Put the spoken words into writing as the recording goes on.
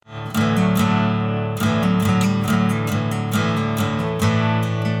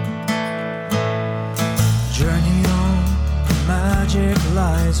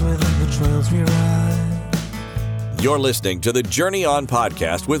within the trails we ride. You're listening to the Journey On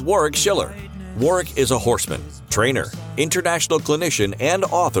podcast with Warwick Schiller. Warwick is a horseman, trainer, international clinician, and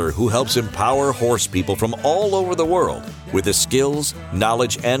author who helps empower horse people from all over the world with the skills,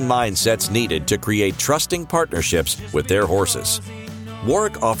 knowledge, and mindsets needed to create trusting partnerships with their horses.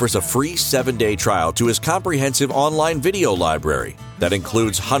 Warwick offers a free 7-day trial to his comprehensive online video library that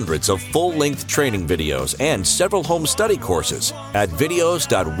includes hundreds of full-length training videos and several home study courses at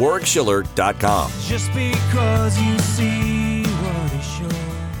videos.warwickschiller.com. Just because you see what it shows.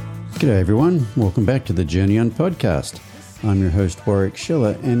 G'day everyone, welcome back to the Journey On podcast. I'm your host Warwick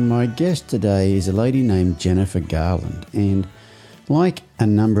Schiller, and my guest today is a lady named Jennifer Garland. And like a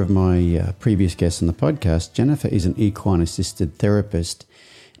number of my previous guests on the podcast, Jennifer is an equine-assisted therapist,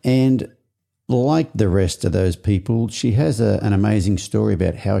 and like the rest of those people, she has an amazing story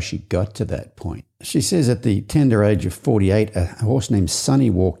about how she got to that point. She says at the tender age of 48, a horse named Sunny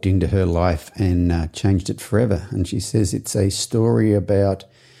walked into her life and changed it forever. And she says it's a story about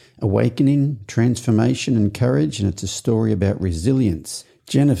awakening, transformation and courage, and it's a story about resilience.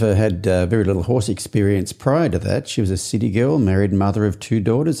 Jennifer had very little horse experience prior to that. She was a city girl, married mother of 2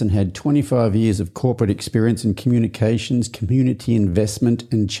 daughters, and had 25 years of corporate experience in communications, community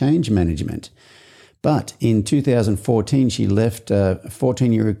investment, and change management. But in 2014, she left a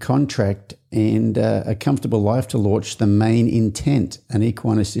 14-year contract and a comfortable life to launch The Main Intent, an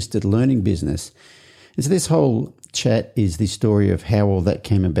equine-assisted learning business. And so this whole chat is the story of how all that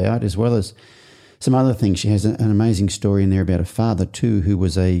came about, as well as some other things. She has an amazing story in there about a father too, who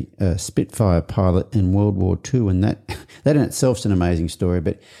was a Spitfire pilot in World War II, and that in itself is an amazing story.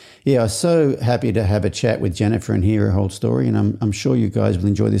 But yeah, I was so happy to have a chat with Jennifer and hear her whole story, and I'm sure you guys will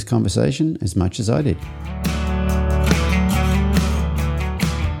enjoy this conversation as much as I did.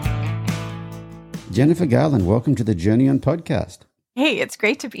 Jennifer Garland, welcome to the Journey On podcast. Hey, it's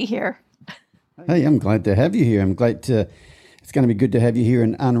great to be here. Hey, I'm glad to have you here. It's going to be good to have you here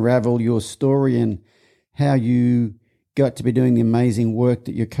and unravel your story and how you got to be doing the amazing work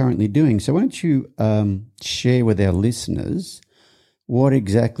that you're currently doing. So why don't you share with our listeners what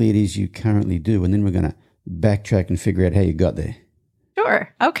exactly it is you currently do, and then we're going to backtrack and figure out how you got there.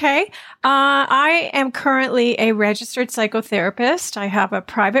 Sure. Okay. I am currently a registered psychotherapist. I have a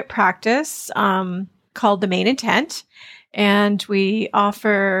private practice called The Main Intent, and we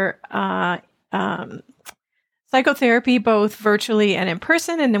offer psychotherapy both virtually and in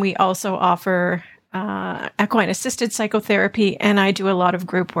person, and then we also offer equine-assisted psychotherapy, and I do a lot of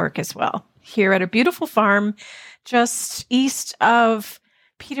group work as well here at a beautiful farm just east of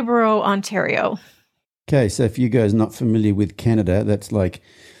Peterborough, Ontario. Okay, so if you guys are not familiar with Canada, that's like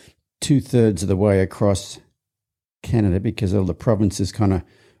 2/3 of the way across Canada, because all the provinces kind of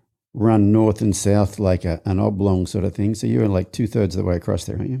run north and south like an oblong sort of thing. So you're like 2/3 of the way across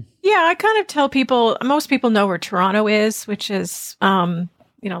there, aren't you? Yeah, I kind of tell people, most people know where Toronto is, which is, the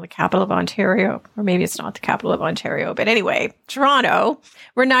capital of Ontario, or maybe it's not the capital of Ontario. But anyway, Toronto,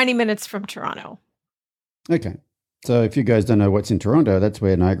 we're 90 minutes from Toronto. Okay. So if you guys don't know what's in Toronto, that's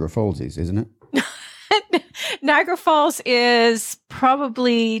where Niagara Falls is, isn't it? Niagara Falls is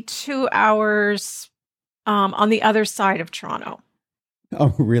probably 2 hours on the other side of Toronto.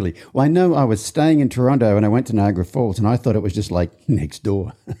 Oh, really? Well, I know I was staying in Toronto and I went to Niagara Falls and I thought it was just like next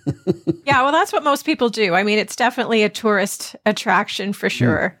door. Yeah, well, that's what most people do. I mean, it's definitely a tourist attraction for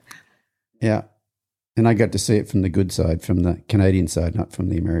sure. Yeah. And I got to see it from the good side, from the Canadian side, not from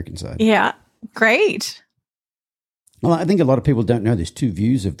the American side. Yeah, great. Well, I think a lot of people don't know there's 2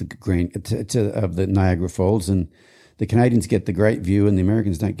 views of of the Niagara Falls, and the Canadians get the great view and the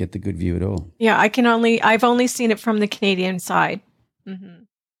Americans don't get the good view at all. Yeah, I've only seen it from the Canadian side.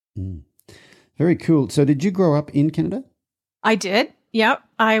 Mm-hmm. Very cool. So did you grow up in Canada? I did. Yep.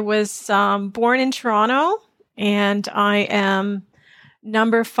 I was born in Toronto, and I am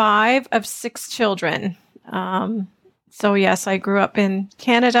number 5 of 6 children. So yes, I grew up in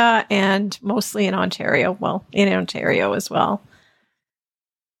Canada and mostly in Ontario. Well, in Ontario as well.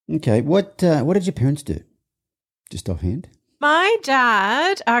 Okay. What did your parents do? Just offhand? My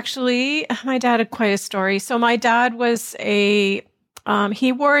dad had quite a story. So my dad was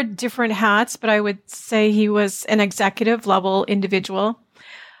he wore different hats, but I would say he was an executive level individual.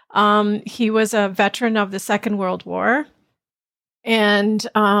 He was a veteran of the Second World War. And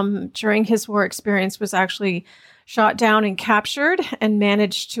during his war experience was actually shot down and captured and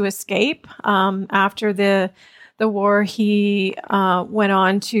managed to escape. After the war, he went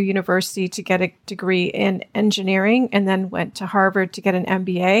on to university to get a degree in engineering and then went to Harvard to get an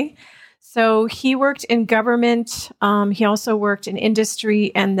MBA. So he worked in government. He also worked in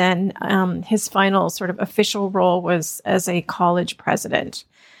industry. And then his final sort of official role was as a college president.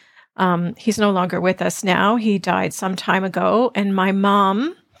 He's no longer with us now. He died some time ago, and my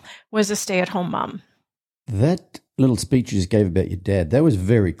mom was a stay-at-home mom. That little speech you just gave about your dad, that was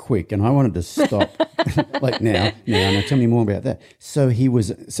very quick, and I wanted to stop like now. Now, tell me more about that.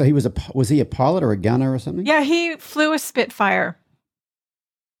 Was he a pilot or a gunner or something? Yeah, he flew a Spitfire.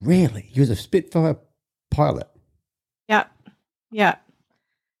 Really? He was a Spitfire pilot? Yeah.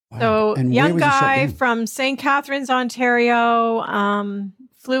 Wow. So And young where was he shot guy down? from St. Catharines, Ontario,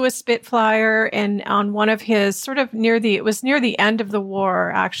 flew a Spitfire, and on one of his it was near the end of the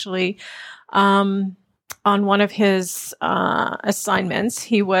war, actually. On one of his assignments,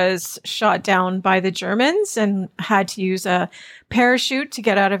 he was shot down by the Germans and had to use a parachute to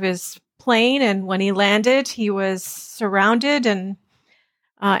get out of his plane. And when he landed, he was surrounded and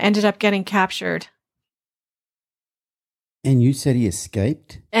ended up getting captured. And you said he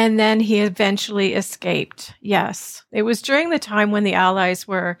escaped? And then he eventually escaped. Yes. It was during the time when the Allies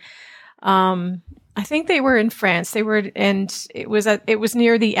were, I think they were in France. And it was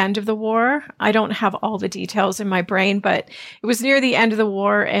near the end of the war. I don't have all the details in my brain, but it was near the end of the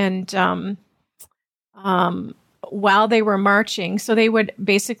war. And, while they were marching, so they would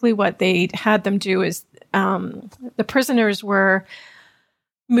basically, what they had them do is, the prisoners were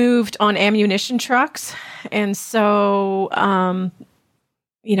moved on ammunition trucks. And so,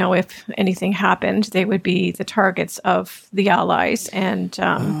 if anything happened, they would be the targets of the Allies. And,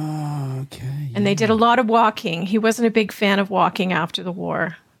 and they did a lot of walking. He wasn't a big fan of walking after the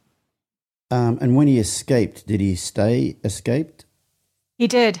war. And when he escaped, did he stay escaped? He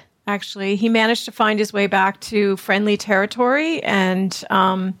did, actually. He managed to find his way back to friendly territory and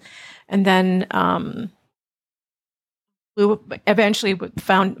then flew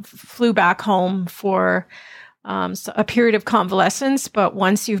back home for a period of convalescence. But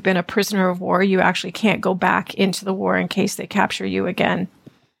once you've been a prisoner of war, you actually can't go back into the war in case they capture you again.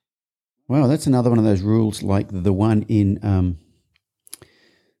 Well, that's another one of those rules like the one in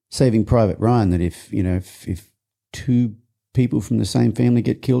Saving Private Ryan, that if two people from the same family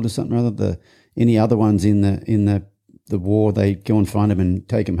get killed or something or other, any other ones in the war, they go and find them and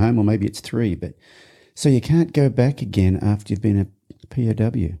take them home, or maybe it's three. But so you can't go back again after you've been a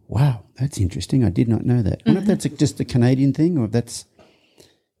POW. Wow, that's interesting. I did not know that. I wonder if that's just a Canadian thing or if that's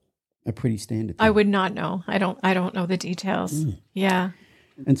a pretty standard thing. I would not know. I don't know the details. Yeah.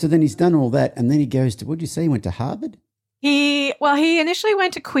 And so then he's done all that, and then he goes to, what did you say, he went to Harvard? He initially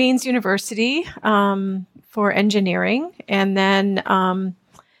went to Queen's University for engineering, and then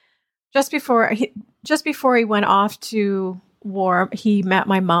just before he went off to war, he met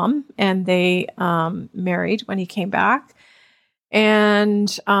my mom, and they married when he came back.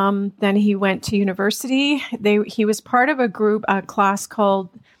 And then he went to university. He was part of a class called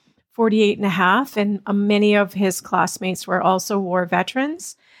 48 and a half, and many of his classmates were also war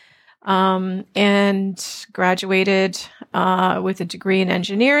veterans, and graduated with a degree in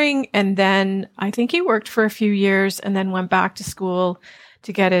engineering. And then I think he worked for a few years and then went back to school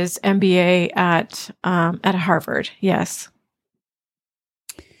to get his MBA at Harvard. Yes.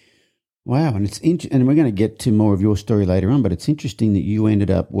 Wow, and and we're going to get to more of your story later on, but it's interesting that you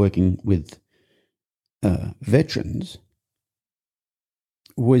ended up working with veterans.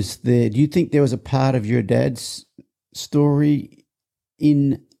 Do you think there was a part of your dad's story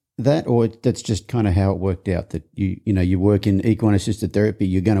in that, or that's just kind of how it worked out, that you work in equine assisted therapy,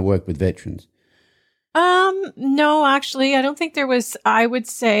 you're going to work with veterans? No, actually, I don't think there was. I would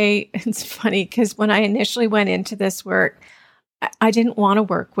say it's funny because when I initially went into this work, I didn't want to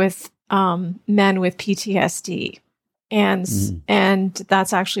work with men with PTSD, and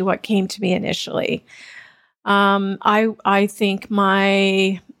that's actually what came to me initially. I think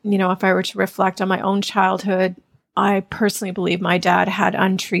if I were to reflect on my own childhood, I personally believe my dad had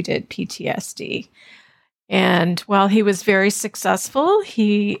untreated PTSD. And while he was very successful,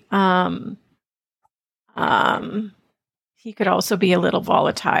 he could also be a little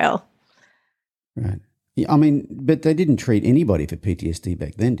volatile. Right. Yeah, I mean, but they didn't treat anybody for PTSD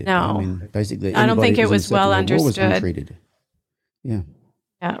back then, did they? No. I mean, basically, I don't think it was well was understood. untreated. Yeah.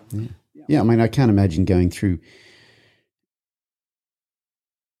 Yeah. Yeah, I mean, I can't imagine going through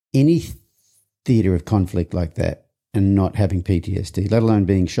any theatre of conflict like that and not having PTSD, let alone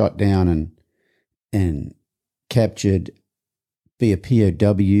being shot down and captured, be a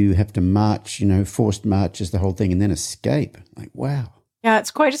POW, have to march, forced marches, the whole thing, and then escape. Like, wow. Yeah,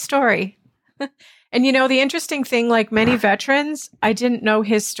 it's quite a story. And, the interesting thing, like many veterans, I didn't know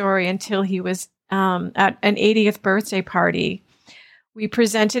his story until he was at an 80th birthday party. We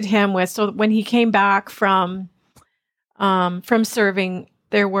presented him with, so when he came back from serving,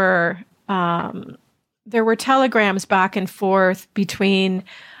 there were telegrams back and forth between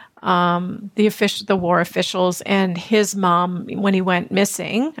the war officials and his mom when he went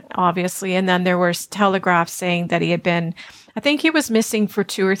missing, obviously. And then there were telegraphs saying that I think he was missing for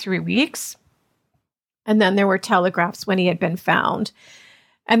 2 or 3 weeks. And then there were telegraphs when he had been found.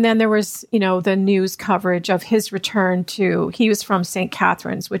 And then there was, the news coverage of his return he was from St.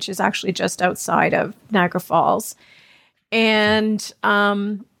 Catharines, which is actually just outside of Niagara Falls. And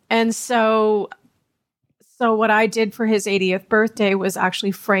so what I did for his 80th birthday was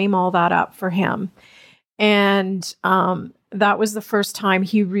actually frame all that up for him. And that was the first time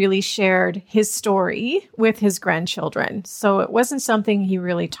he really shared his story with his grandchildren. So it wasn't something he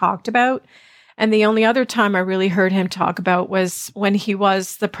really talked about. And the only other time I really heard him talk about was when he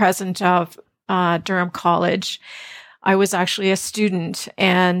was the president of Durham College. I was actually a student,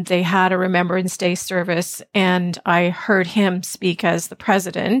 and they had a Remembrance Day service, and I heard him speak as the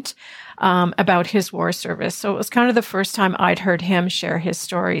president about his war service. So it was kind of the first time I'd heard him share his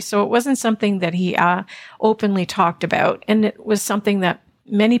story. So it wasn't something that he openly talked about, and it was something that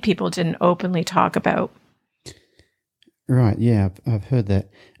many people didn't openly talk about. Right, yeah, I've heard that.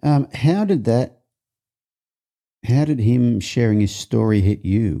 How did him sharing his story hit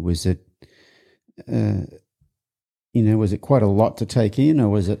you? Was it, was it quite a lot to take in, or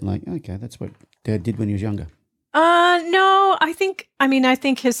was it like, okay, that's what Dad did when he was younger? No, I think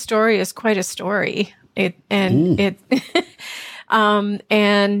his story is quite a story. Hearing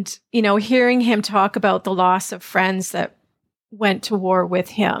him talk about the loss of friends that went to war with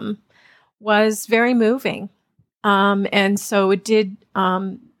him was very moving. And so it did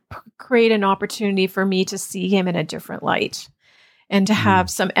create an opportunity for me to see him in a different light and to have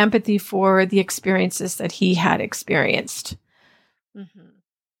some empathy for the experiences that he had experienced. Mm-hmm.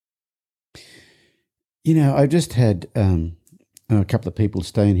 I just had a couple of people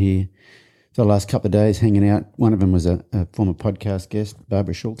staying here for the last couple of days hanging out. One of them was a former podcast guest,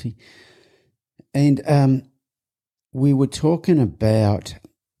 Barbara Schulte. And we were talking about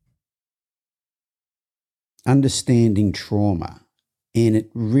understanding trauma, and it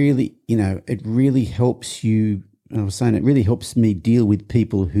really helps you. I was saying it really helps me deal with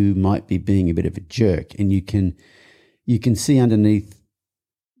people who might be being a bit of a jerk, and you can see underneath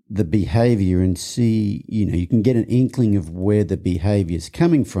the behavior and see, you can get an inkling of where the behavior is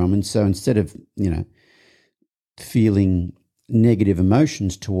coming from. And so instead of, feeling negative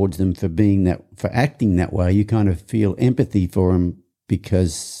emotions towards them for acting that way, you kind of feel empathy for them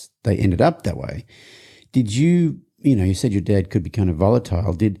because they ended up that way. Did you, you said your dad could be kind of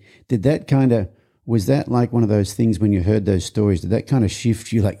volatile. Did that was that like one of those things when you heard those stories, did that kind of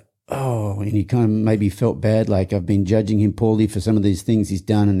shift you like, oh, and you kind of maybe felt bad, like I've been judging him poorly for some of these things he's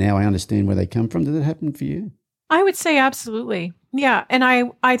done, and now I understand where they come from? Did that happen for you? I would say absolutely. Yeah. And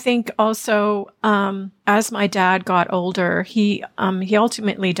I think also, as my dad got older, he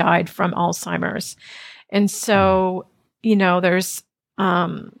ultimately died from Alzheimer's. And so, there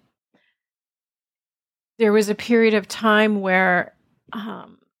was a period of time where,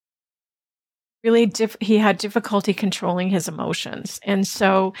 really he had difficulty controlling his emotions. And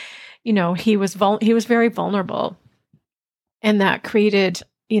so, he was very vulnerable, and that created,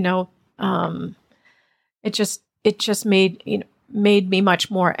 it just made me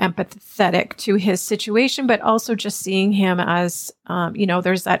much more empathetic to his situation, but also just seeing him as,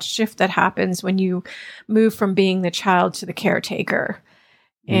 there's that shift that happens when you move from being the child to the caretaker.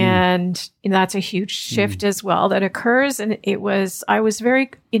 And that's a huge shift as well that occurs. And I was very,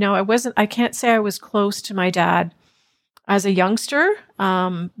 I can't say I was close to my dad as a youngster.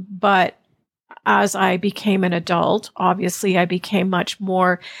 But as I became an adult, obviously I became much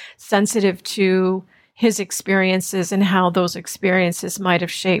more sensitive to his experiences and how those experiences might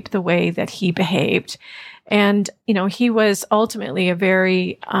have shaped the way that he behaved. And, he was ultimately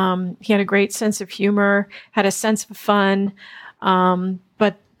he had a great sense of humor, had a sense of fun.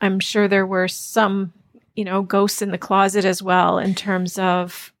 But I'm sure there were some, ghosts in the closet as well in terms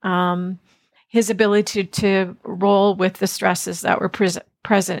of his ability to roll with the stresses that were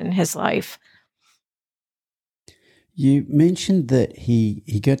present in his life. You mentioned that he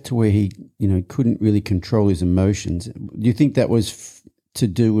got to where he, couldn't really control his emotions. Do you think that was to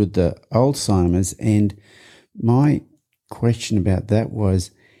do with the Alzheimer's? And my question about that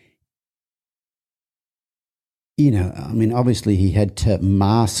was, obviously he had to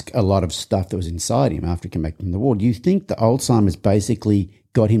mask a lot of stuff that was inside him after he came back from the war. Do you think the Alzheimer's basically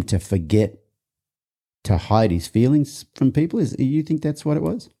got him to forget to hide his feelings from people? Do you think that's what it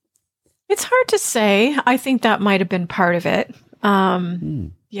was? It's hard to say. I think that might have been part of it.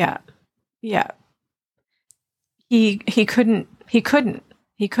 Yeah. He couldn't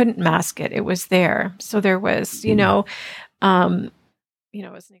mask it. It was there. So there was,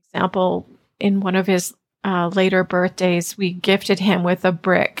 as an example, in one of his later birthdays, we gifted him with a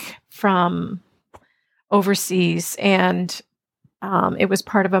brick from overseas, and it was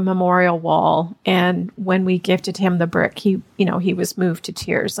part of a memorial wall. And when we gifted him the brick, he was moved to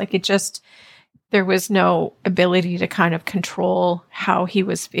tears. Like, there was no ability to kind of control how he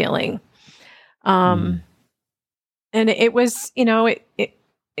was feeling. And it was, you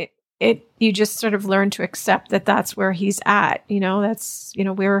just sort of learn to accept that that's where he's at.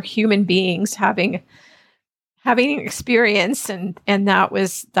 We're human beings having an experience, and that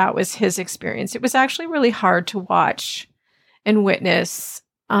was his experience. It was actually really hard to watch and witness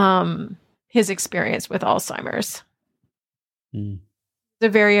his experience with Alzheimer's. He's a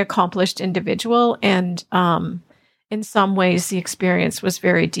very accomplished individual, and in some ways the experience was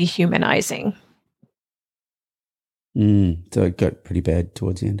very dehumanizing. So it got pretty bad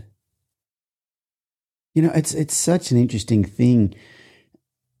towards the end. It's such an interesting thing.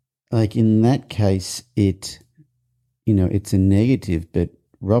 Like, in that case, it's a negative, but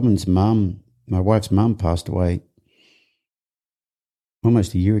Robin's mum, my wife's mum, passed away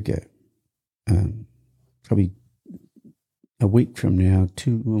almost a year ago. Probably a week from now, a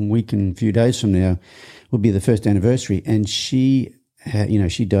week and a few days from now will be the first anniversary. And she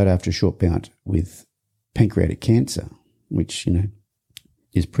died after a short bout with pancreatic cancer, which,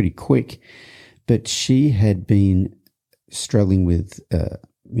 is pretty quick. But she had been struggling with,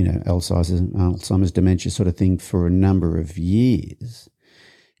 Alzheimer's dementia sort of thing for a number of years.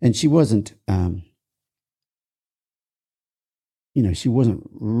 And she wasn't, she wasn't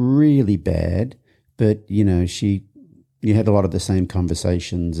really bad, but, you had a lot of the same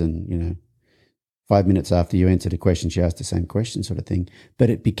conversations, and, 5 minutes after you answered a question, she asked the same question sort of thing. But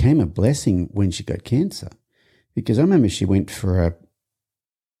it became a blessing when she got cancer, because I remember she went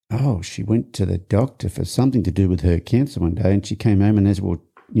she went to the doctor for something to do with her cancer one day, and she came home, and as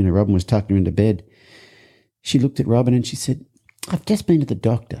Robin was tucking her into bed, she looked at Robin and she said, "I've just been to the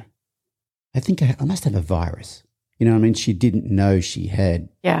doctor. I think I must have a virus." She didn't know she had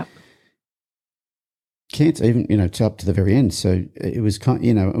cancer, even, up to the very end. So it was kind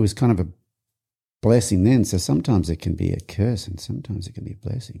of a blessing then. So sometimes it can be a curse, and sometimes it can be a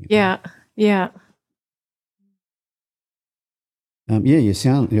blessing. Yeah.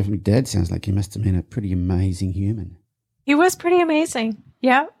 Your dad sounds like he must have been a pretty amazing human. He was pretty amazing.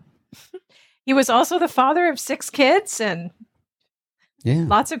 Yeah. He was also the father of 6 kids and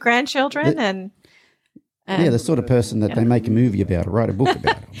lots of grandchildren. And the sort of person that they make a movie about or write a book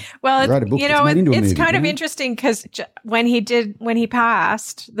about. Well, write a book it's kind of interesting, because when he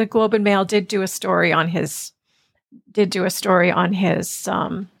passed, the Globe and Mail did do a story on his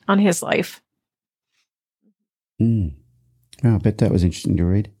life. Oh, I bet that was interesting to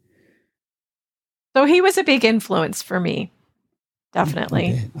read. So he was a big influence for me,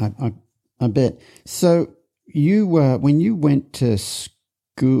 definitely. I bet. So you, when you went to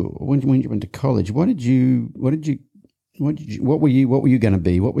school, when you went to college, what were you going to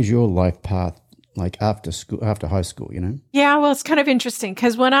be? What was your life path like after high school? Yeah, well, it's kind of interesting,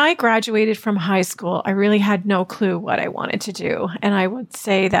 because when I graduated from high school, I really had no clue what I wanted to do, and I would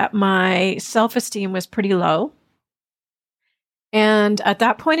say that my self-esteem was pretty low. And at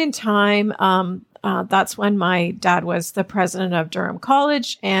that point in time, that's when my dad was the president of Durham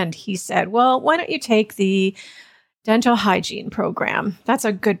College, and he said, "Well, why don't you take the dental hygiene program? That's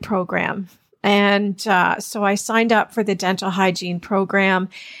a good program." And so I signed up for the dental hygiene program,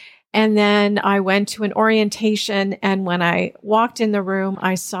 and then I went to an orientation, and when I walked in the room,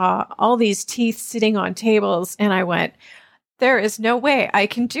 I saw all these teeth sitting on tables, and I went, "There is no way I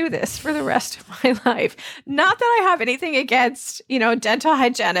can do this for the rest of my life." Not that I have anything against, dental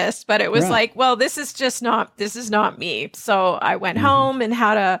hygienists, but it was like, well, this is not me. So I went home and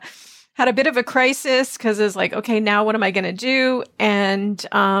had a bit of a crisis, because it's like, okay, now what am I going to do? And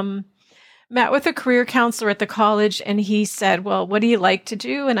met with a career counselor at the college, and he said, "Well, what do you like to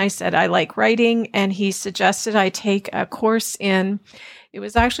do?" And I said, "I like writing." And he suggested I take a course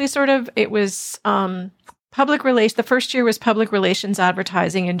public relations. The first year was public relations,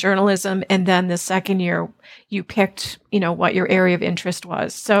 advertising, and journalism. And then the second year you picked, what your area of interest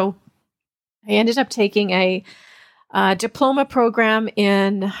was. So I ended up taking a diploma program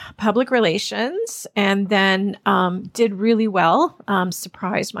in public relations, and then did really well,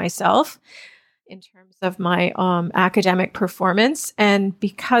 surprised myself in terms of my academic performance. And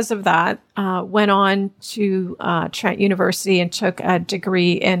because of that, went on to Trent University and took a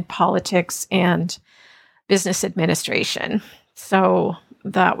degree in politics and business administration. So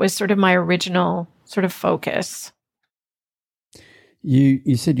that was sort of my original sort of focus.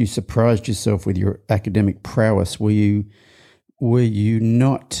 You said you surprised yourself with your academic prowess. Were you were you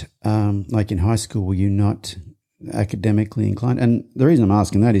not, like in high school, were you not academically inclined? And the reason I'm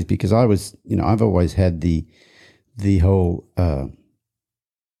asking that is because I was, I've always had the whole,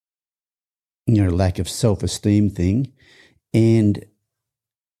 lack of self-esteem thing. And,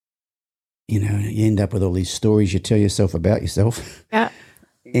 you end up with all these stories you tell yourself about yourself. Yeah.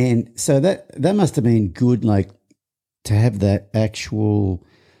 And so that must have been good, like to have that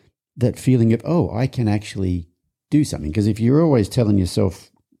feeling of, oh, I can actually do something. Because if you're always telling yourself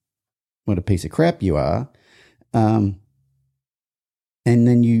what a piece of crap you are, and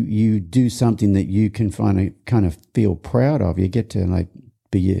then you do something that you can kind of feel proud of, you get to like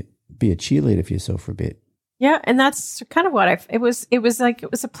be a cheerleader for yourself for a bit. Yeah, and that's kind of what it was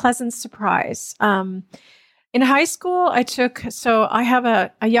a pleasant surprise. In high school, I have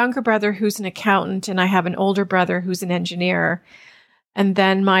a younger brother who's an accountant, and I have an older brother who's an engineer. And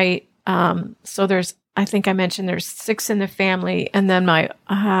then I think I mentioned there's 6 in the family, and then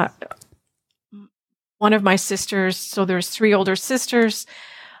one of my sisters, so there's 3 older sisters,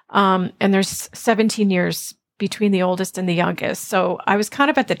 and there's 17 years between the oldest and the youngest. So I was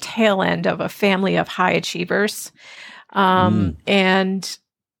kind of at the tail end of a family of high achievers. And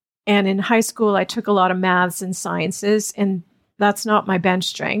in high school, I took a lot of maths and sciences, and that's not my bench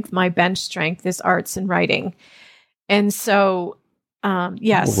strength. My bench strength is arts and writing. And so,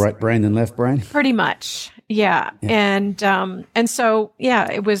 yes. Right brain and left brain? Pretty much. Yeah. And so, yeah,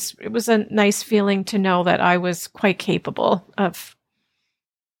 it was a nice feeling to know that I was quite capable of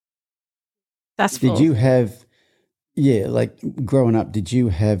successful. Did you have, like growing up, did you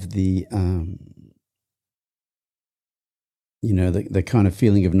have the, the kind of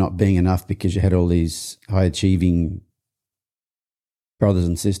feeling of not being enough because you had all these high achieving brothers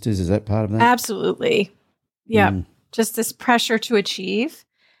and sisters? Is that part of that? Absolutely. Yeah. Just this pressure to achieve.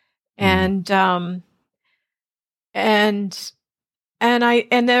 And there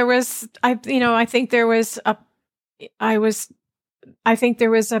was, I think there was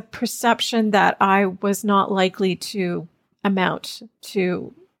a perception that I was not likely to amount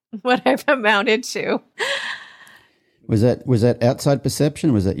to what I've amounted to. Was that outside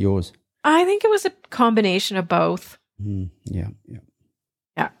perception or was that yours? I think it was a combination of both. Yeah.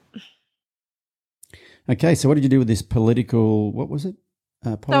 Okay, so what did you do with this what was it?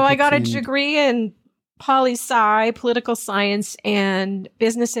 So I got a degree in poli-sci, political science, and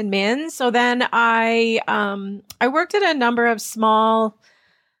business admin. So then I worked at a number of small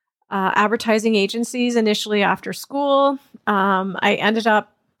advertising agencies initially after school. I ended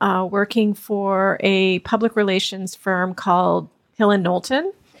up working for a public relations firm called Hill &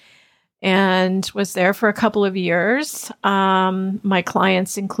 Knowlton, and was there for a couple of years. My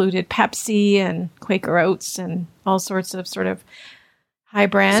clients included Pepsi and Quaker Oats and all sorts of sort of high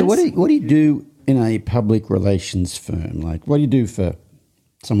brands. So what do you do in a public relations firm? Like, what do you do for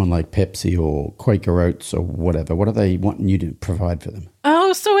someone like Pepsi or Quaker Oats or whatever? What are they wanting you to provide for them?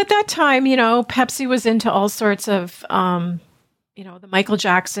 Oh, so at that time, Pepsi was into all sorts of, the Michael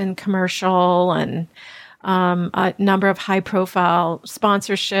Jackson commercial and a number of high-profile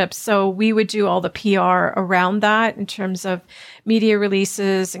sponsorships. So we would do all the PR around that in terms of media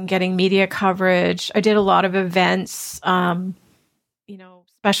releases and getting media coverage. I did a lot of events,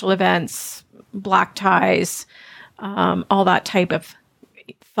 special events, black ties, all that type of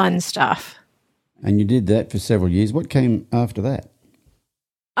fun stuff. And you did that for several years. What came after that?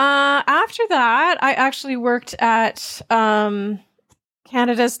 After that, I actually worked at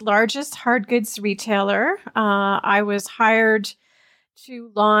Canada's largest hard goods retailer. I was hired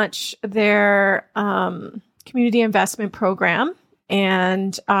to launch their community investment program,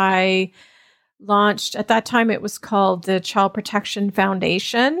 and I launched, at that time it was called the Child Protection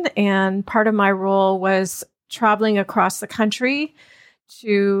Foundation, and part of my role was traveling across the country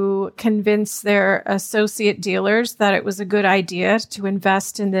to convince their associate dealers that it was a good idea to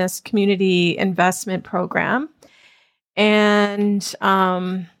invest in this community investment program. And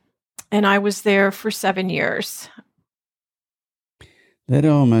I was there for 7 years. That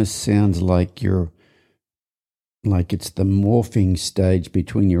almost sounds like it's the morphing stage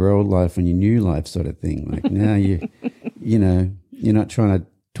between your old life and your new life sort of thing. Like now you're not trying to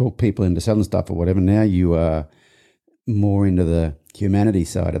talk people into selling stuff or whatever. Now you are more into the humanity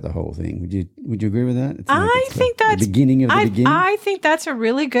side of the whole thing. Would you agree with that? I think that's the beginning of the beginning. I think that's a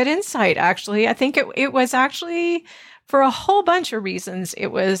really good insight, actually. I think it was actually, for a whole bunch of reasons, it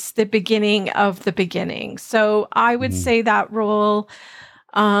was the beginning of the beginning. So I would say that role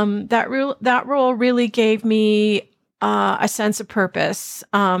really gave me a sense of purpose.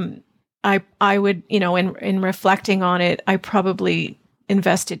 I would, in reflecting on it, I probably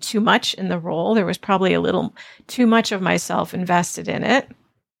invested too much in the role. There was probably a little too much of myself invested in it.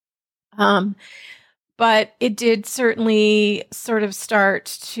 But it did certainly sort of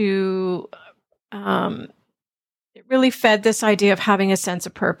start to, it really fed this idea of having a sense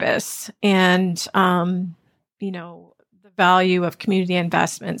of purpose and, the value of community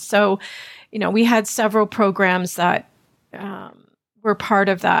investment. So, we had several programs that were part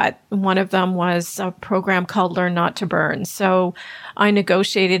of that. One of them was a program called Learn Not to Burn. So I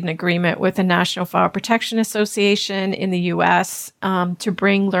negotiated an agreement with the National Fire Protection Association in the U.S. To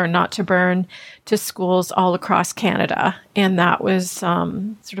bring Learn Not to Burn to schools all across Canada. And that was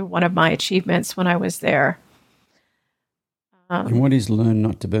sort of one of my achievements when I was there. And what is Learn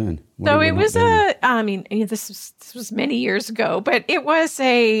Not to Burn? So it was this was many years ago, but it was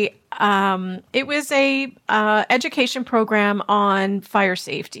a education program on fire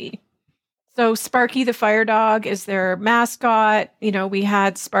safety. So Sparky the fire dog is their mascot. We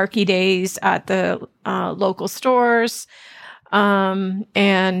had Sparky days at the local stores, and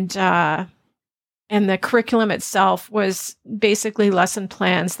the curriculum itself was basically lesson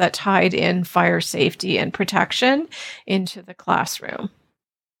plans that tied in fire safety and protection into the classroom.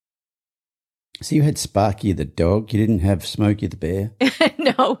 So you had Sparky the dog. You didn't have Smokey the bear?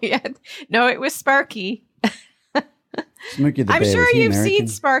 No, it was Sparky. Smokey the bear. I'm sure you've American? seen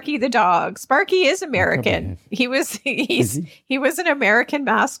Sparky the dog. Sparky is American. He was an American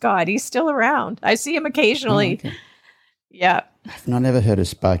mascot. He's still around. I see him occasionally. Oh, okay. Yeah. I've not ever heard of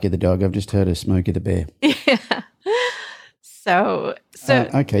Sparky the dog. I've just heard of Smokey the bear. Yeah. So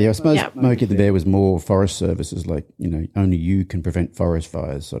okay. Yeah, I suppose Smokey the bear was more forest services, like, only you can prevent forest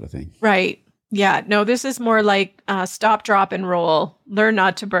fires sort of thing. Right. Yeah. No, this is more like stop, drop, and roll. Learn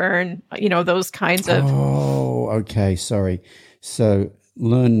not to burn, those kinds of. Oh, okay. Sorry. So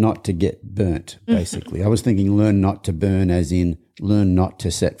learn not to get burnt, basically. I was thinking learn not to burn as in learn not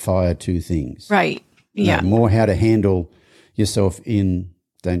to set fire to things. Right. Yeah. More how to handle yourself in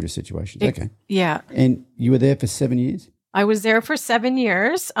dangerous situations. Okay. Yeah. And you were there for 7 years? I was there for 7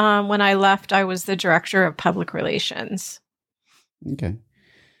 years. When I left, I was the director of public relations. Okay.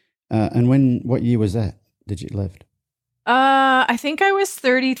 And what year was that you left? I think I was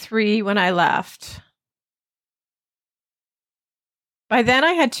 33 when I left. By then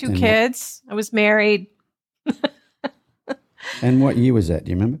I had two kids. I was married. And what year was that?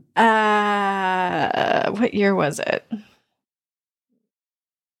 Do you remember? What year was it?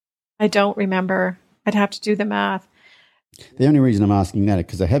 I don't remember. I'd have to do the math. The only reason I'm asking that is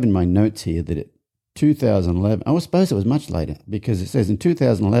because I have in my notes here that 2011, I suppose it was much later, because it says in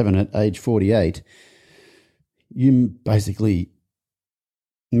 2011 at age 48, you basically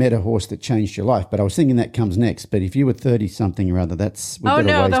met a horse that changed your life. But I was thinking that comes next. But if you were 30-something or other,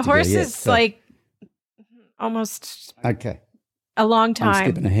 the horse is like almost a long time. I'm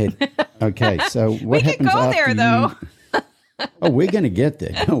skipping ahead. Okay, so what happens after after there, though. Oh, we're going to get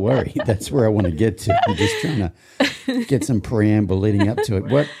there. Don't worry. That's where I want to get to. I'm just trying to get some preamble leading up to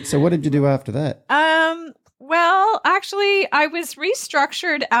it. So what did you do after that? Well, actually, I was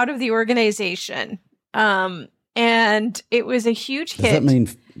restructured out of the organization. And it was a huge hit.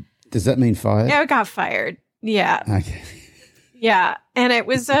 Does that mean fired? Yeah, I got fired. Yeah. Okay. Yeah. And it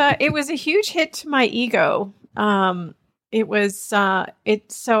was a huge hit to my ego. So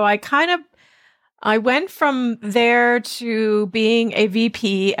I went from there to being a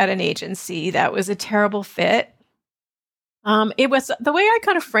VP at an agency. That was a terrible fit. It was, the way I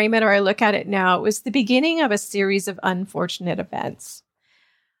kind of frame it, or I look at it now, it was the beginning of a series of unfortunate events.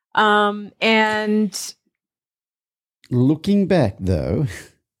 And looking back, though,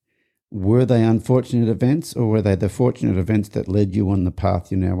 were they unfortunate events, or were they the fortunate events that led you on the path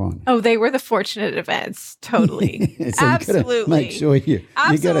you're now on? Oh, they were the fortunate events. Totally. So absolutely. Make sure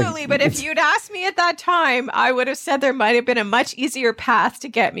absolutely. But if you'd asked me at that time, I would have said there might have been a much easier path to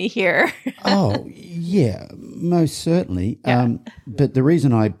get me here. Oh, yeah, most certainly. Yeah. But the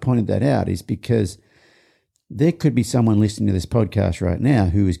reason I pointed that out is because there could be someone listening to this podcast right now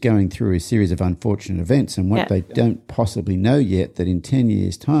who is going through a series of unfortunate events, and what they don't possibly know yet, that in 10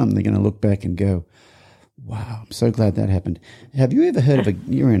 years' time, they're going to look back and go, wow, I'm so glad that happened. Have you ever heard of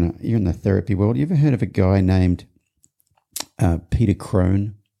you're in the therapy world, you ever heard of a guy named Peter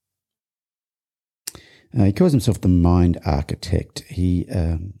Crone? He calls himself the mind architect. He,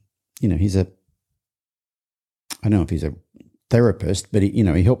 he's I don't know if he's a therapist, but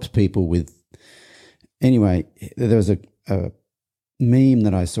he helps people with. Anyway, there was a meme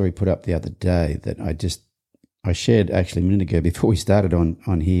that I saw he put up the other day that I shared actually a minute ago before we started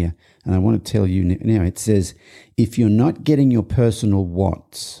on here, and I want to tell you now. It says, if you're not getting your personal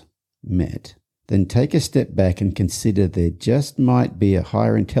wants met, then take a step back and consider there just might be a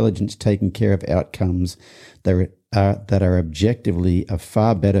higher intelligence taking care of outcomes that are objectively a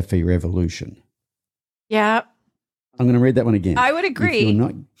far better for your evolution. Yeah. I'm going to read that one again. I would agree.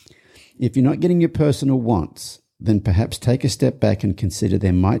 If you're not getting your personal wants, then perhaps take a step back and consider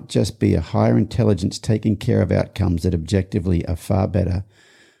there might just be a higher intelligence taking care of outcomes that objectively are far better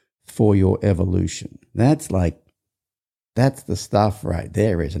for your evolution. That's the stuff right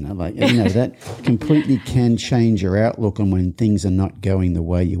there, isn't it? Like, that completely can change your outlook on when things are not going the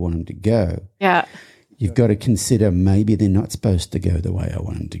way you want them to go. Yeah. You've got to consider maybe they're not supposed to go the way I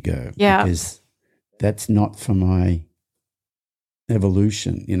want them to go. Yeah. Because that's not for my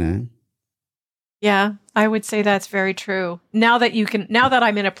evolution, Yeah, I would say that's very true. Now that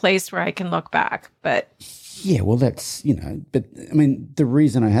I'm in a place where I can look back, but yeah, well, that's, but I mean, the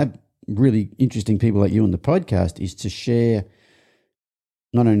reason I have really interesting people like you on the podcast is to share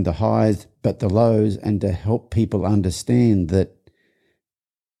not only the highs, but the lows, and to help people understand that,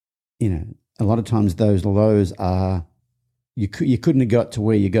 a lot of times those lows are, you couldn't have got to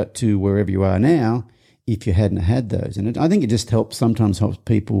where you got to wherever you are now if you hadn't had those. And I think it just sometimes helps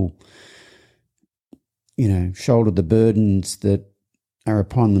people, shoulder the burdens that are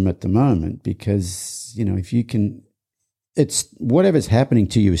upon them at the moment, because, if you can, it's whatever's happening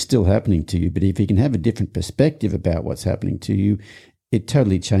to you is still happening to you. But if you can have a different perspective about what's happening to you, it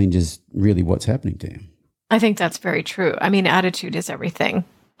totally changes really what's happening to you. I think that's very true. I mean, attitude is everything.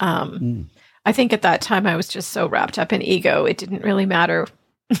 I think at that time I was just so wrapped up in ego, it didn't really matter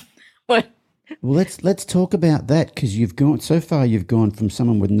what. Well, let's talk about that, because you've gone from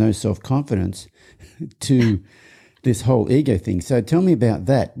someone with no self-confidence to this whole ego thing. So tell me about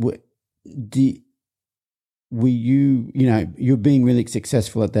that. Were you're being really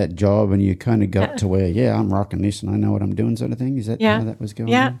successful at that job, and you kind of got to where, I'm rocking this and I know what I'm doing, sort of thing? Is that how that was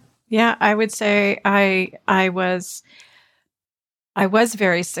going on? Yeah, I would say I was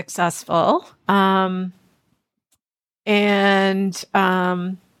very successful.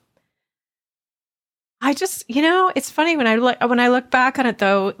 I just, it's funny when I look back on it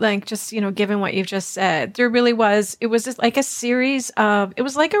though, like just, given what you've just said, it was just like a it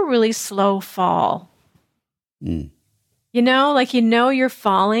was like a really slow fall. Mm. You're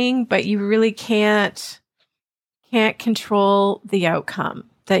falling, but you really can't control the outcome.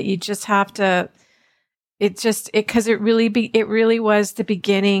 That you just have to. Because it really was the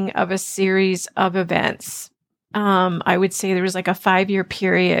beginning of a series of events. I would say there was like a 5-year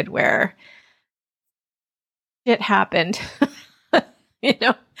period where it happened,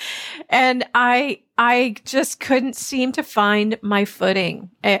 and I just couldn't seem to find my footing.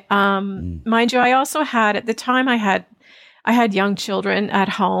 Mind you, I also had, at the time I had young children at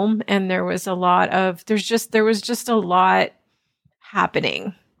home, and there was just a lot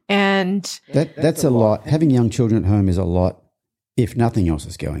happening. And that's a lot. Having young children at home is a lot if nothing else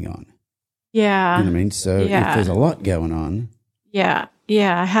is going on. Yeah. You know what I mean? So if there's a lot going on. Yeah.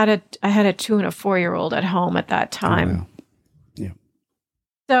 Yeah. I had a 2 and a 4-year-old at home at that time. Oh, wow. Yeah.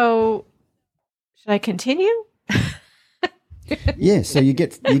 So should I continue? Yeah. So you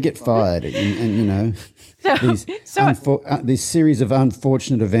get fired, and these series of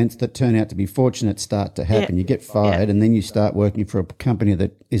unfortunate events that turn out to be fortunate start to happen. You get fired, and then you start working for a company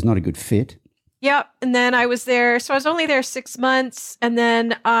that is not a good fit. Yep. And then I was there. So I was only there 6 months, and then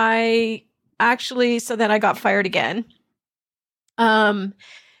then I got fired again. So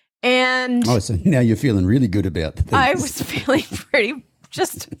now you're feeling really good about things. I was feeling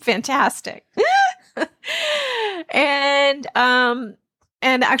just fantastic. And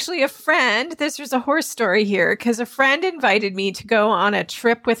actually a friend, this was a horse story here, because a friend invited me to go on a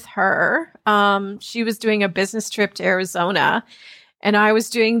trip with her. She was doing a business trip to Arizona, and I was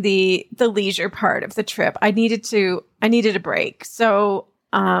doing the leisure part of the trip. I needed a break. So,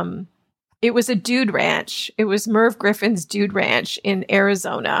 it was a dude ranch. It was Merv Griffin's dude ranch in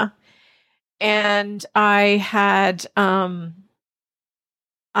Arizona. And I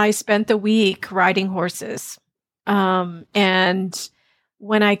spent the week riding horses. And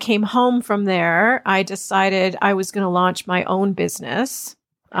when I came home from there, I decided I was going to launch my own business.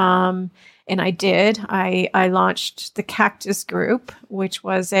 And I did. I launched the Cactus Group, which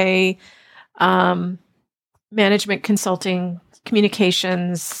was a management consulting,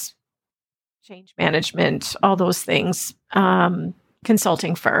 communications, change management, all those things,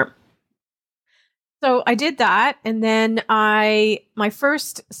 consulting firm. So I did that. And then my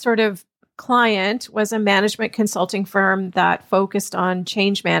first sort of client was a management consulting firm that focused on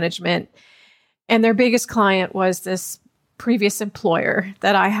change management. And their biggest client was this previous employer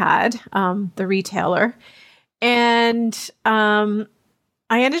that I had, the retailer. And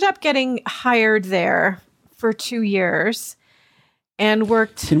I ended up getting hired there for 2 years and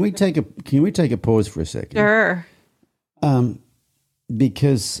worked. Can we take a pause for a second? Sure.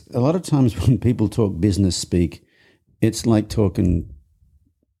 Because a lot of times when people talk business speak, it's like talking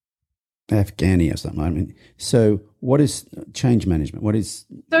Afghani or something. I mean, so what is change management?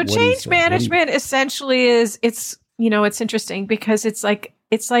 Change management essentially is it's interesting because it's like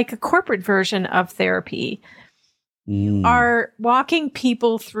a corporate version of therapy. You are walking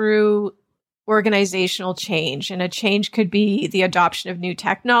people through organizational change, and a change could be the adoption of new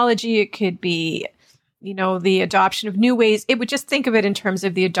technology. It could be, the adoption of new ways. It would just think of it in terms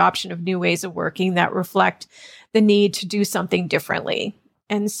of the adoption of new ways of working that reflect the need to do something differently.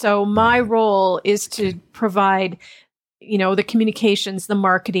 And so my role is to provide, the communications, the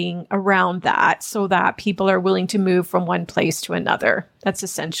marketing around that so that people are willing to move from one place to another. That's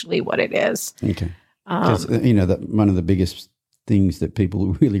essentially what it is. Okay. Because, that one of the biggest things that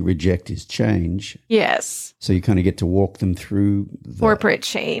people really reject is change. Yes. So you kind of get to walk them through corporate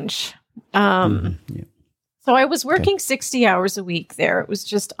change. Yeah. So I was working 60 hours a week there. It was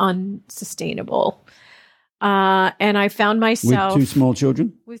just unsustainable. And I found myself with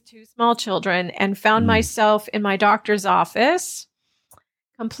two small children and found myself in my doctor's office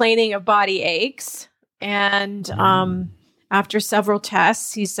complaining of body aches. And after several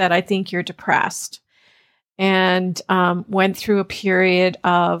tests, he said, "I think you're depressed." And went through a period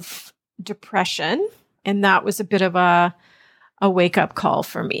of depression. And that was a bit of a wake-up call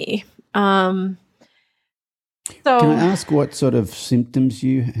for me. So, can I ask what sort of symptoms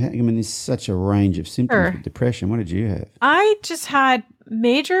you had? I mean, there's such a range of symptoms with depression. What did you have? I just had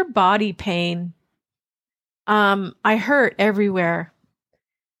major body pain. I hurt everywhere.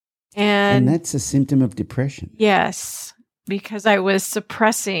 And that's a symptom of depression. Yes, because I was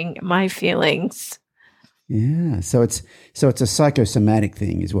suppressing my feelings. Yeah. So it's a psychosomatic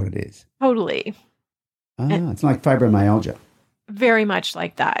thing is what it is. Totally. It's like fibromyalgia. Very much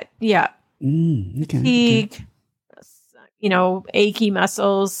like that. Yeah. Okay. Fatigue, achy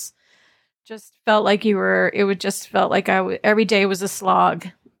muscles. Just felt like every day was a slog,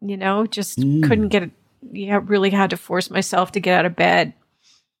 just couldn't get it. Really had to force myself to get out of bed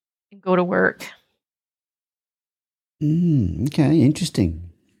and go to work. Okay. Interesting.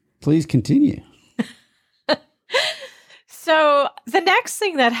 Please continue. So the next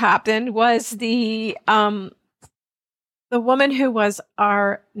thing that happened was the woman who was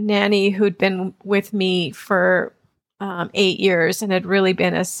our nanny, who'd been with me for 8 years and had really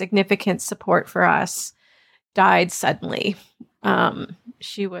been a significant support for us, died suddenly.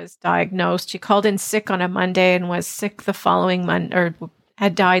 She was diagnosed. She called in sick on a Monday and was sick the following Monday, or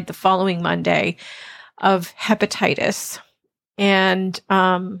had died the following Monday of hepatitis. And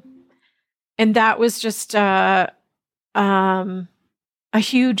that was just a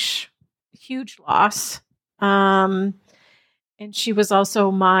huge, huge loss. And she was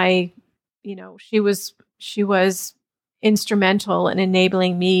also she was instrumental in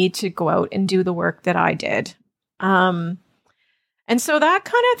enabling me to go out and do the work that I did. And so that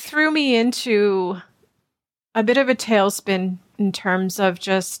kind of threw me into a bit of a tailspin in terms of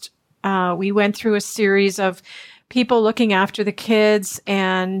just, we went through a series of people looking after the kids,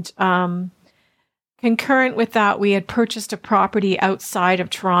 and concurrent with that, we had purchased a property outside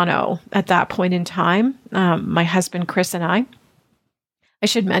of Toronto at that point in time. My husband, Chris, and I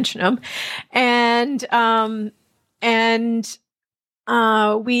should mention him. And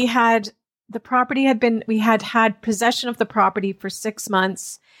we had had possession of the property for 6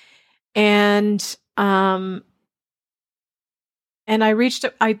 months. And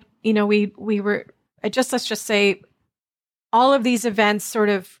let's just say all of these events sort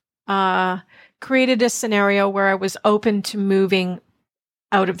of, created a scenario where I was open to moving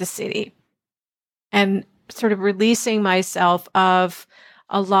out of the city and sort of releasing myself of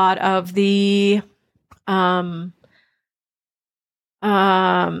a lot of the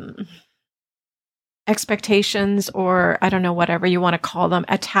expectations, or I don't know, whatever you want to call them,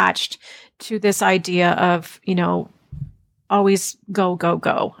 attached to this idea of, always go, go,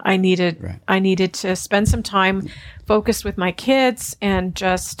 go. I needed to spend some time focused with my kids and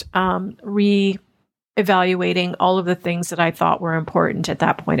just re-evaluating all of the things that I thought were important at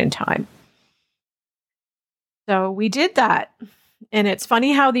that point in time. So we did that. And it's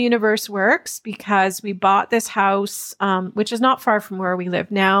funny how the universe works, because we bought this house, which is not far from where we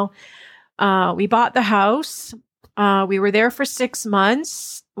live now. We bought the house. We were there for 6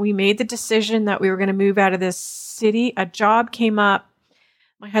 months. We made the decision that we were going to move out of this city. A job came up.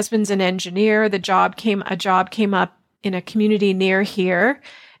 My husband's an engineer. A job came up in a community near here.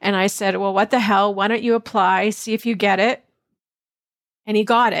 And I said, well, what the hell? Why don't you apply? See if you get it. and he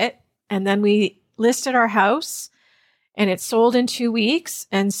got it. And then we listed our house and it sold in 2 weeks.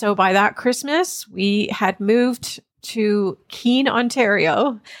 And so by that Christmas, we had moved to Keene,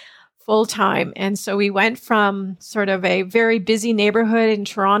 Ontario, full time. And so we went from sort of a very busy neighborhood in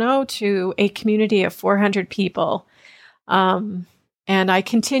Toronto to a community of 400 people. And I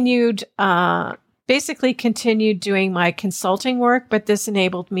basically continued doing my consulting work, but this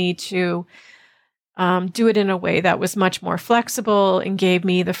enabled me to do it in a way that was much more flexible and gave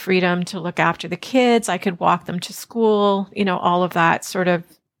me the freedom to look after the kids. I could walk them to school, all of that sort of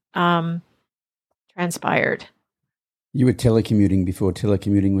transpired. You were telecommuting before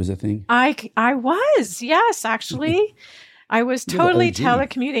telecommuting was a thing? I was, yes, actually. I was totally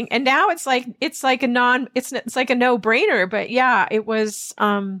telecommuting. And now it's like a no-brainer, but yeah,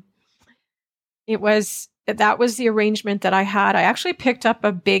 that was the arrangement that I had. I actually picked up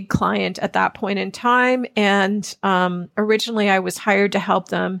a big client at that point in time. And originally I was hired to help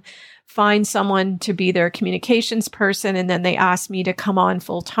them find someone to be their communications person. And then they asked me to come on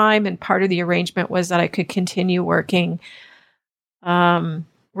full time. And part of the arrangement was that I could continue working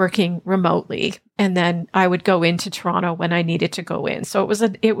remotely. And then I would go into Toronto when I needed to go in. So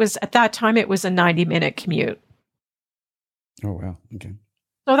it was at that time, it was a 90-minute commute. Oh, wow. Okay.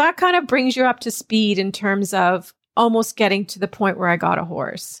 So that kind of brings you up to speed in terms of almost getting to the point where I got a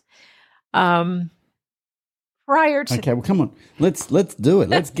horse. Prior to Okay, well, come on. Let's do it.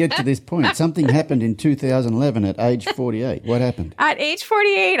 Let's get to this point. Something happened in 2011 at age 48. What happened? At age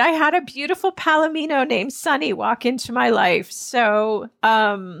 48, I had a beautiful Palomino named Sunny walk into my life. So,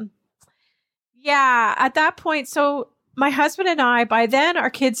 at that point, so my husband and I, by then our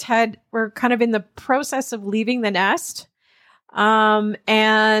kids were kind of in the process of leaving the nest.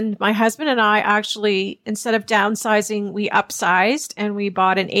 And my husband and I actually, instead of downsizing, we upsized and we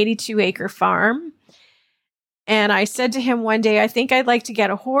bought an 82-acre farm. And I said to him one day, I think I'd like to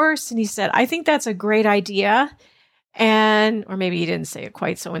get a horse. And he said, I think that's a great idea. Or maybe he didn't say it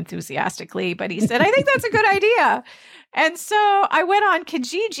quite so enthusiastically, but he said, I think that's a good idea. And so I went on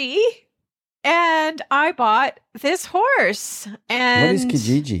Kijiji and I bought this horse. And what is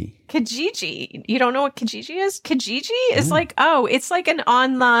Kijiji? Kijiji. You don't know what Kijiji is? Kijiji is it's like an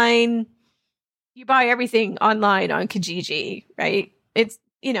online, you buy everything online on Kijiji, right? It's,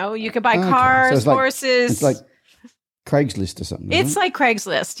 you can buy cars, so horses. It's like Craigslist or something. It's like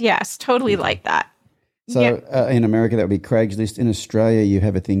Craigslist. Yes, totally like that. So in America, that would be Craigslist. In Australia, you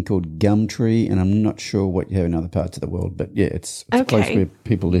have a thing called Gumtree, and I'm not sure what you have in other parts of the world, but yeah, it's close where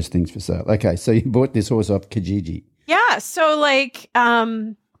people list things for sale. Okay, so you bought this horse off Kijiji. Yeah, so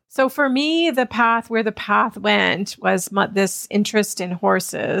so for me, the path went was this interest in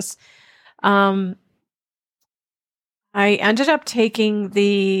horses. I ended up taking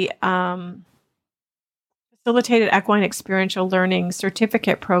the Facilitated Equine Experiential Learning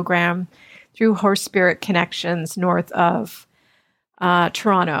Certificate Program through Horse Spirit Connections north of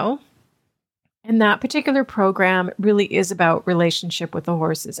Toronto. And that particular program really is about relationship with the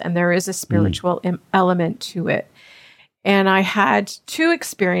horses, and there is a spiritual element to it. And I had two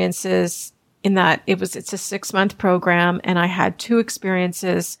experiences in that it's a 6-month program, and I had two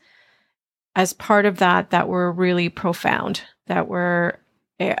experiences as part of that were really profound, that were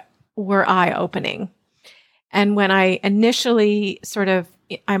eye-opening. And when I initially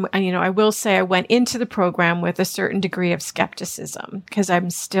I will say I went into the program with a certain degree of skepticism because I'm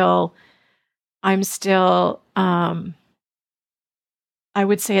still, I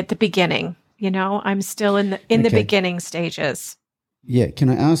would say at the beginning, I'm still in the beginning stages. Yeah. Can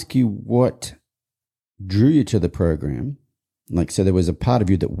I ask you what drew you to the program? So there was a part of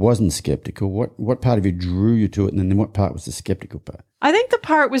you that wasn't skeptical. What part of you drew you to it, and then what part was the skeptical part? I think the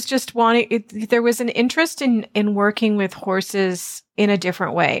part was just there was an interest in working with horses in a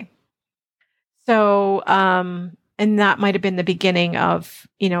different way. So, and that might have been the beginning of,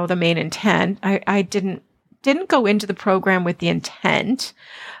 the main intent. I didn't go into the program with the intent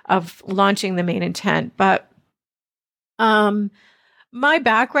of launching the main intent, but my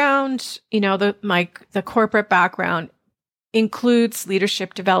background, the corporate background includes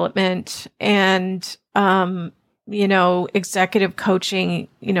leadership development and, executive coaching.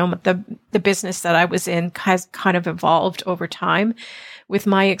 The business that I was in has kind of evolved over time with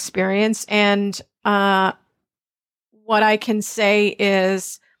my experience. And what I can say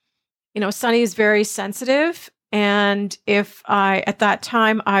is, Sunny is very sensitive. And at that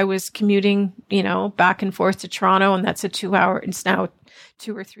time I was commuting, back and forth to Toronto, and that's it's now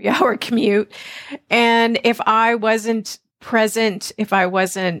 2 or 3 hour commute. And if I wasn't present, if I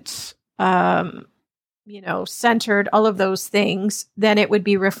wasn't, centered, all of those things, then it would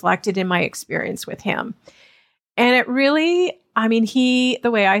be reflected in my experience with him. And it really, I mean,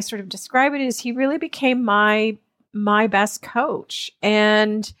 the way I sort of describe it is he really became my best coach.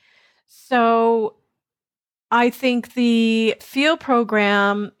 And so I think the field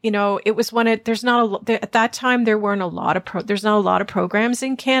program, it was at that time there weren't a lot of there's not a lot of programs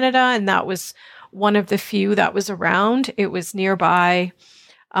in Canada, and that was one of the few that was around. It was nearby.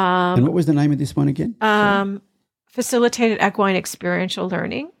 And what was the name of this one again? Facilitated Equine Experiential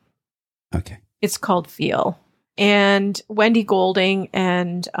Learning. Okay. It's called FEEL. And Wendy Golding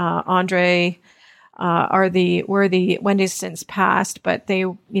and Andre Wendy's since passed, but they,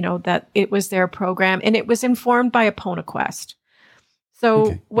 that it was their program, and it was informed by AponaQuest.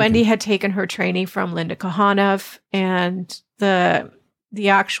 So Wendy had taken her training from Linda Kohanov, and the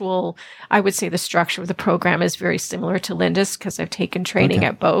actual, I would say the structure of the program is very similar to Linda's because I've taken training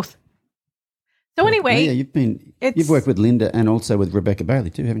at both. So anyway, you've worked with Linda and also with Rebecca Bailey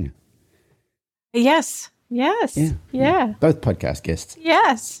too, haven't you? Yes. Yeah. Both podcast guests.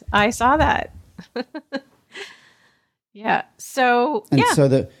 Yes, I saw that. Yeah. So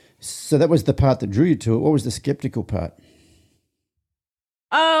so that was the part that drew you to it. What was the skeptical part?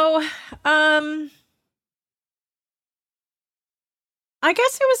 I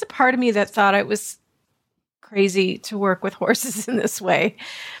guess there was a part of me that thought it was crazy to work with horses in this way.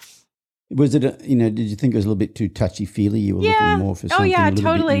 Was it, did you think it was a little bit too touchy-feely? You were looking more for something a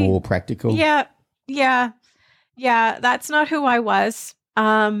little bit more practical? Yeah. That's not who I was.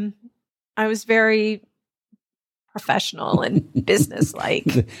 I was very professional and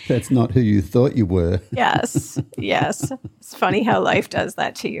businesslike. That's not who you thought you were. Yes. It's funny how life does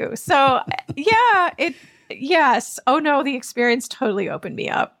that to you. So, yeah, yes. Oh no, the experience totally opened me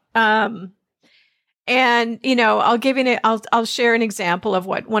up. And I'll share an example of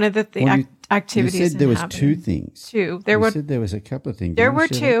what one of the activities. You said there was two things. Said there was a couple of things. There were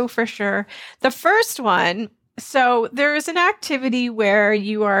two for sure. The first one. So there is an activity where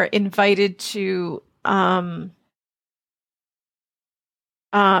you are invited to.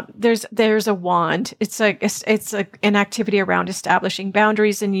 There's a wand. It's an activity around establishing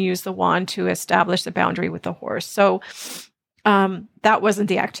boundaries, and you use the wand to establish the boundary with the horse. So that wasn't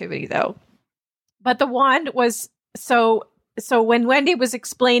the activity though. But the wand was so when Wendy was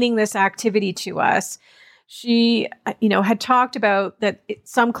explaining this activity to us, she, had talked about that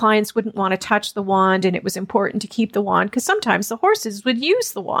some clients wouldn't want to touch the wand, and it was important to keep the wand because sometimes the horses would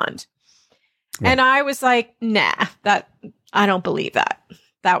use the wand. Right. And I was like, nah, I don't believe that.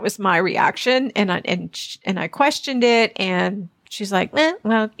 That was my reaction. And I questioned it, and she's like,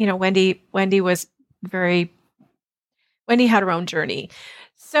 well, Wendy had her own journey.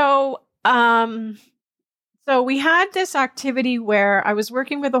 So we had this activity where I was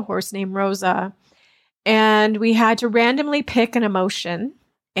working with a horse named Rosa, and we had to randomly pick an emotion,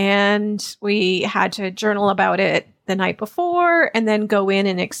 and we had to journal about it the night before and then go in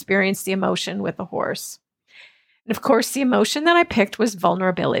and experience the emotion with the horse. And of course, the emotion that I picked was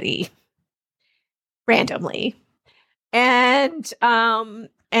vulnerability, randomly. And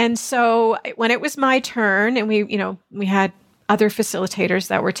so when it was my turn, and we had other facilitators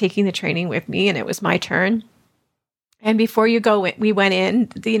that were taking the training with me, and it was my turn. And before we went in,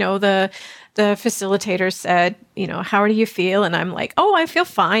 the facilitator said, how do you feel? And I'm like, oh, I feel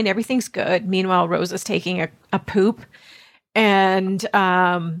fine. Everything's good. Meanwhile, Rosa's taking a poop. And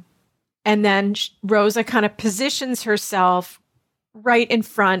then Rosa kind of positions herself right in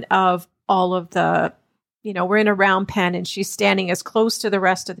front of all of the, we're in a round pen, and she's standing as close to the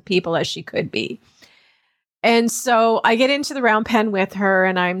rest of the people as she could be. And so I get into the round pen with her,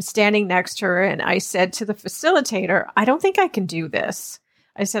 and I'm standing next to her, and I said to the facilitator, I don't think I can do this.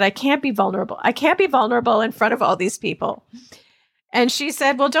 I said, I can't be vulnerable. I can't be vulnerable in front of all these people. And she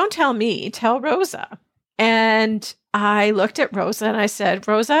said, well, don't tell me, tell Rosa. And I looked at Rosa and I said,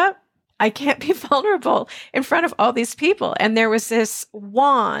 Rosa, I can't be vulnerable in front of all these people. And there was this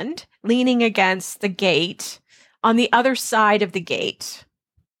wand leaning against the gate on the other side of the gate,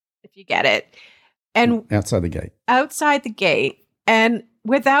 if you get it. And outside the gate. And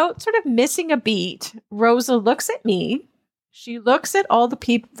without sort of missing a beat, Rosa looks at me. She looks at all the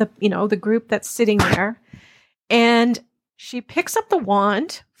people, the group that's sitting there, and she picks up the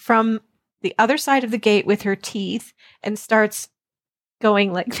wand from the other side of the gate with her teeth and starts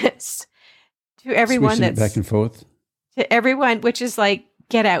going like this to everyone. Swishing it back and forth. To everyone, which is like,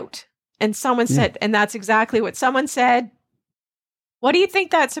 get out. And someone said, and that's exactly what someone said. What do you think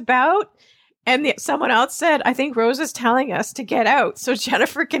that's about? And someone else said, I think Rosa's telling us to get out so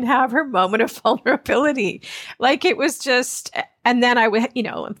Jennifer can have her moment of vulnerability. Like, it was just, and then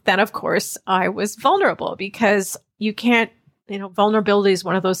then of course I was vulnerable, because you can't, vulnerability is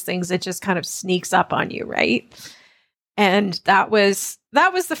one of those things that just kind of sneaks up on you, right? And that was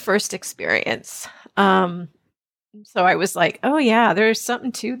the first experience. So I was like, oh yeah, there's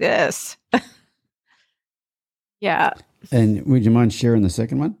something to this. Yeah. And would you mind sharing the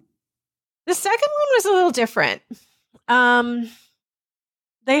second one? The second one was a little different.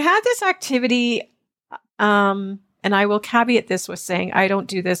 They had this activity, and I will caveat this with saying I don't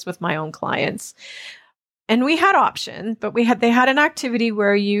do this with my own clients. And we had option, but they had an activity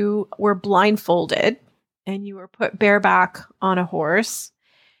where you were blindfolded and you were put bareback on a horse.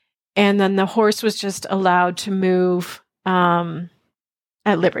 And then the horse was just allowed to move at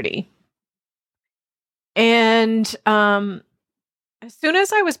liberty. And as soon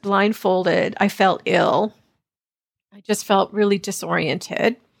as I was blindfolded, I felt ill. I just felt really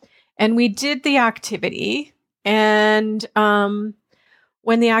disoriented. And we did the activity. And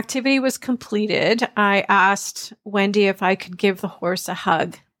when the activity was completed, I asked Wendy if I could give the horse a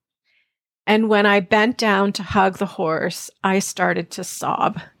hug. And when I bent down to hug the horse, I started to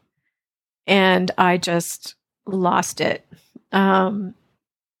sob. And I just lost it. And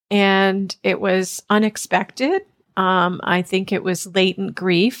it was unexpected. I think it was latent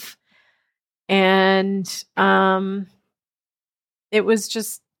grief. And it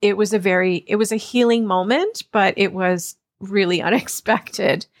was a healing moment, but it was really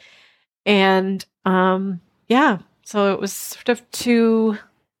unexpected. And so it was sort of two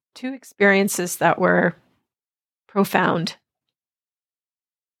experiences that were profound.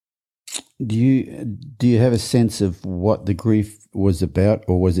 Do you have a sense of what the grief was about,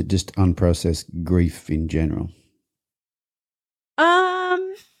 or was it just unprocessed grief in general?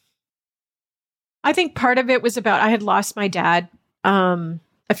 I think part of it was about I had lost my dad a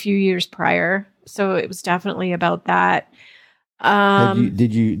few years prior, so it was definitely about that. Do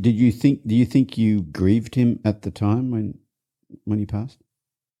you think you grieved him at the time when he passed?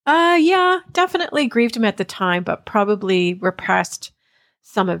 Yeah, definitely grieved him at the time, but probably repressed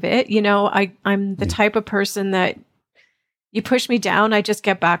some of it. I'm the type of person that you push me down, I just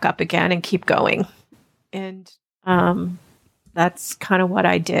get back up again and keep going. And that's kind of what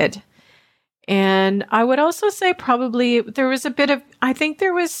I did. And I would also say probably there was a bit of, I think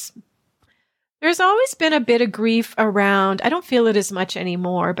there's always been a bit of grief around, I don't feel it as much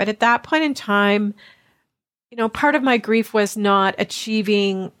anymore, but at that point in time, part of my grief was not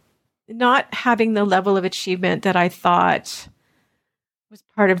having the level of achievement that I thought was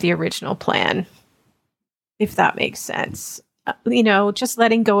part of the original plan, if that makes sense. Just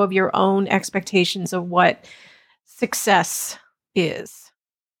letting go of your own expectations of what success is.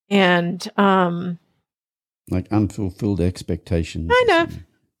 And like unfulfilled expectations. Kind of.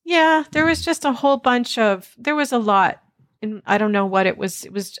 Yeah, there was just a whole bunch of, there was a lot. And I don't know what it was.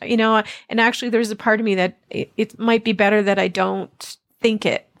 It was, and actually there's a part of me that it might be better that I don't think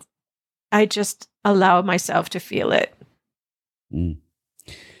it. I just allow myself to feel it. Mm.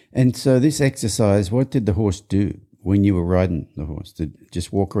 And so this exercise, what did the horse do when you were riding the horse? Did it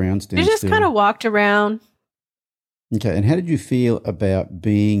just walk around, stand still? It just kind of walked around. Okay. And how did you feel about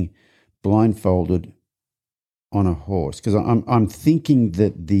being blindfolded on a horse? Because I'm thinking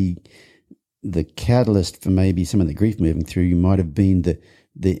that the catalyst for maybe some of the grief moving through you might have been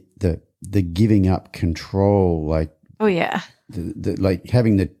the giving up control, like oh yeah, the like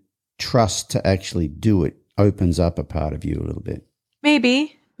having the trust to actually do it opens up a part of you a little bit.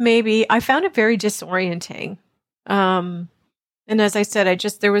 Maybe I found it very disorienting. And as I said,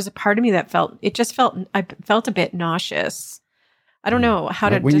 there was a part of me that I felt a bit nauseous. I don't know how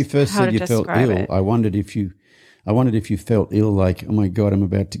to when you first said you felt ill, it. I wondered if you felt ill, like, oh my God, I'm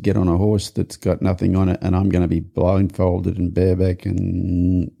about to get on a horse that's got nothing on it and I'm going to be blindfolded and bareback.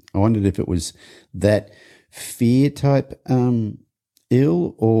 And I wondered if it was that fear type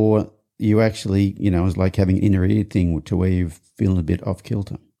ill, or you actually, it was like having an inner ear thing to where you're feeling a bit off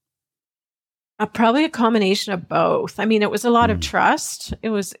kilter. Probably a combination of both. I mean, it was a lot of trust. It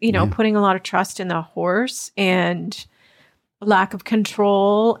was, putting a lot of trust in the horse and lack of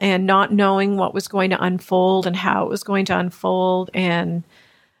control and not knowing what was going to unfold and how it was going to unfold. And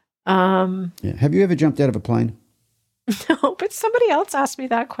have you ever jumped out of a plane? No, but somebody else asked me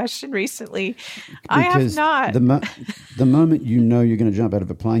that question recently. Because I have not. The moment you're going to jump out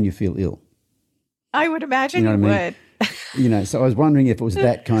of a plane, you feel ill. I would imagine you would. So I was wondering if it was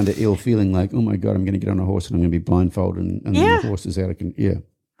that kind of ill feeling, like, oh my God, I'm going to get on a horse and I'm going to be blindfolded and then the horse is out of control. Yeah.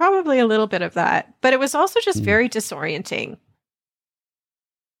 Probably a little bit of that. But it was also just very disorienting.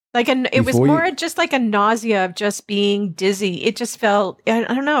 It was more just like a nausea of just being dizzy. It just felt, I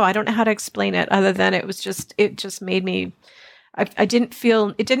don't know how to explain it other than it just made me, it didn't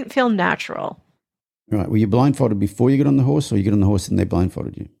feel natural. Right. Were you blindfolded before you got on the horse, or you got on the horse and they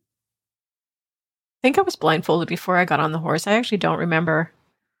blindfolded you? I think I was blindfolded before I got on the horse. I actually don't remember.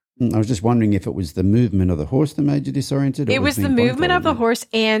 I was just wondering if it was the movement of the horse that made you disoriented. Or It was the being movement of the blindfolded? horse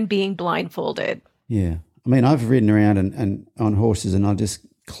and being blindfolded. Yeah. I mean, I've ridden around and on horses, and I'll just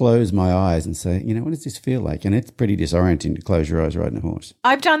close my eyes and say, what does this feel like? And it's pretty disorienting to close your eyes riding a horse.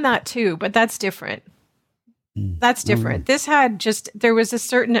 I've done that too, but that's different. That's different. This had just, there was a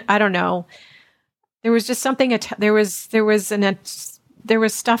certain, I don't know, there was just something, there was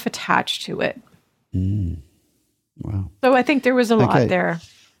stuff attached to it. Wow. So I think there was a lot there.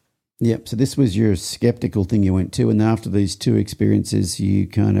 Yep. So this was your skeptical thing you went to, and after these two experiences, you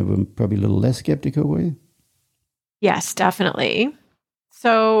kind of were probably a little less skeptical, were you? Yes, definitely.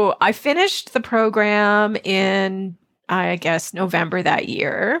 So I finished the program in, I guess, November that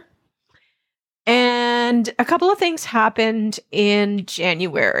year. And a couple of things happened in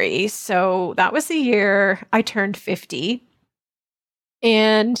January. So that was the year I turned 50.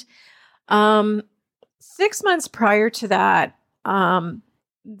 And 6 months prior to that,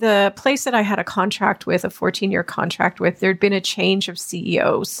 the place that I had a contract with, a 14-year contract with, there'd been a change of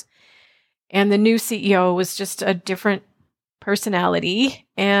CEOs. And the new CEO was just a different personality.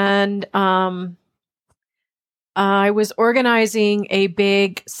 And I was organizing a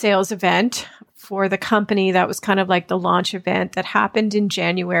big sales event for the company that was kind of like the launch event that happened in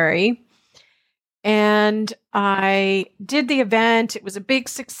January. And I did the event. It was a big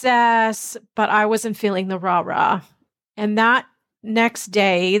success, but I wasn't feeling the rah-rah. And that next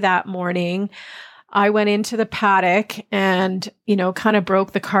day, that morning, I went into the paddock and, kind of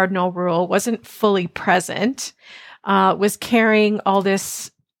broke the cardinal rule, wasn't fully present, was carrying all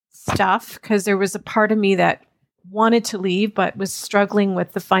this stuff because there was a part of me that wanted to leave, but was struggling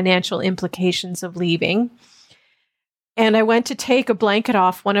with the financial implications of leaving. And I went to take a blanket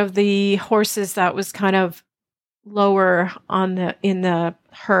off one of the horses that was kind of lower in the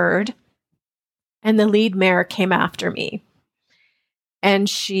herd. And the lead mare came after me. And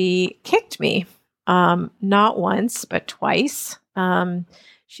she kicked me, not once, but twice.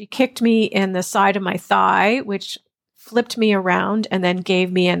 She kicked me in the side of my thigh, which flipped me around and then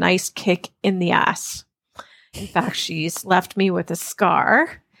gave me a nice kick in the ass. In fact, she's left me with a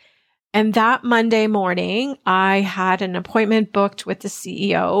scar. And that Monday morning, I had an appointment booked with the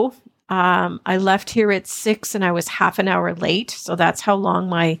CEO. I left here at 6 and I was half an hour late. So that's how long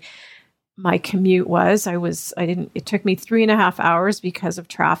my commute was. It took me 3.5 hours because of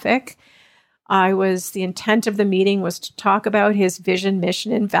traffic. The intent of the meeting was to talk about his vision,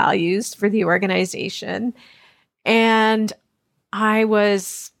 mission, and values for the organization. And I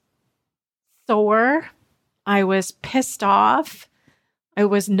was sore. I was pissed off. I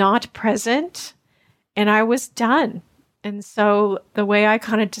was not present, and I was done. And so the way I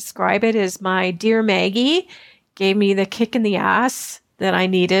kind of describe it is my dear Maggie gave me the kick in the ass that I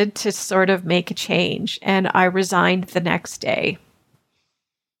needed to sort of make a change. And I resigned the next day.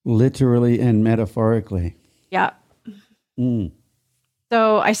 Literally and metaphorically. Yeah.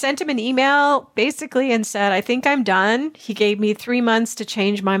 So I sent him an email basically and said, I think I'm done. He gave me 3 months to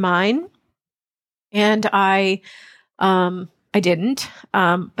change my mind. And I didn't,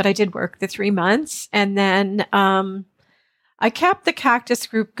 but I did work the 3 months. And then I kept the Cactus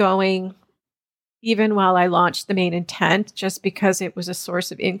Group going even while I launched the Main Intent, just because it was a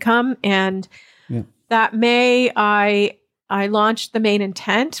source of income. And that May, I launched the Main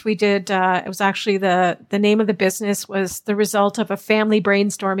Intent. We did, it was actually the name of the business was the result of a family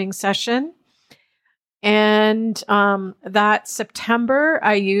brainstorming session. And that September,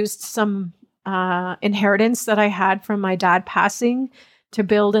 I used some inheritance that I had from my dad passing to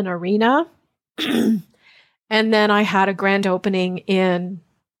build an arena. And then I had a grand opening in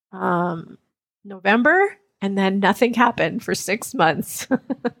November, and then nothing happened for 6 months.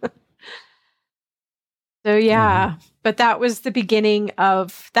 So but that was the beginning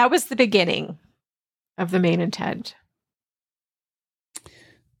of the Main Intent.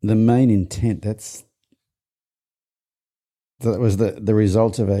 The Main Intent, that was the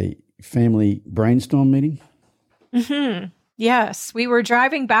result of a family brainstorm meeting? Mm-hmm. Yes. We were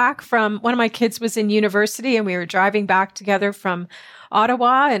driving back from, one of my kids was in university, and we were driving back together from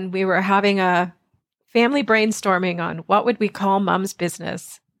Ottawa, and we were having a family brainstorming on what would we call Mom's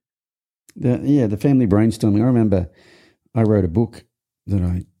business. The family brainstorming. I remember I wrote a book that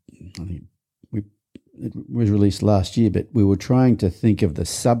I think it was released last year, but we were trying to think of the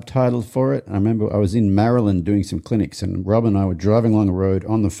subtitle for it. I remember I was in Maryland doing some clinics, and Rob and I were driving along a road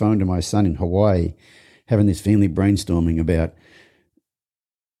on the phone to my son in Hawaii, having this family brainstorming about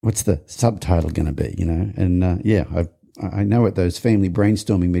what's the subtitle going to be, And I know what those family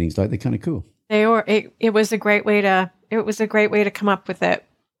brainstorming meetings like. They're kind of cool. It was a great way to come up with it.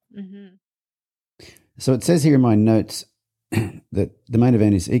 Mm-hmm. So it says here in my notes that the main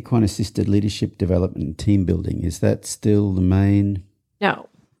event is equine assisted leadership development and team building. Is that still the main? No.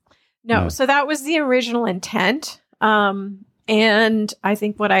 So that was the original intent. And I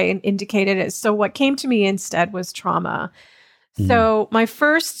think what I indicated is, so what came to me instead was trauma. So my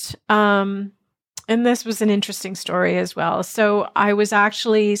first, and this was an interesting story as well. So I was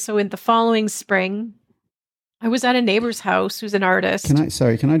actually, in the following spring, I was at a neighbor's house who's an artist. Can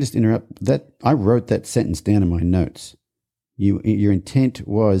I just interrupt? That I wrote that sentence down in my notes. Your intent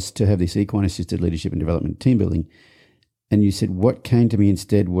was to have this equine assisted leadership and development team building, and you said what came to me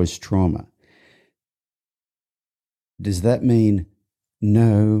instead was trauma. Does that mean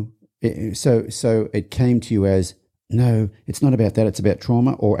no? So it came to you as no, it's not about that. It's about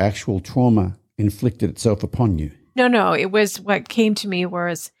trauma, or actual trauma inflicted itself upon you. No. It was what came to me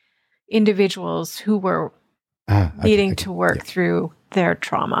was individuals who were needing to work through their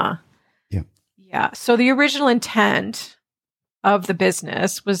trauma. Yeah. Yeah. So the original intent of the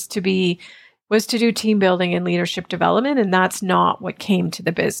business was to do team building and leadership development, and that's not what came to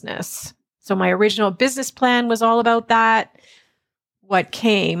the business. So my original business plan was all about that.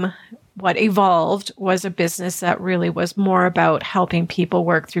 What evolved was a business that really was more about helping people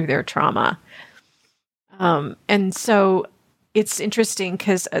work through their trauma. And so it's interesting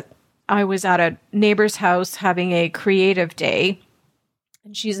because I was at a neighbor's house having a creative day,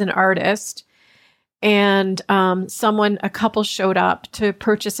 and she's an artist. And a couple showed up to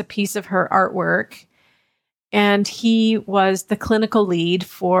purchase a piece of her artwork. And he was the clinical lead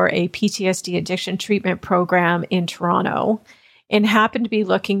for a PTSD addiction treatment program in Toronto and happened to be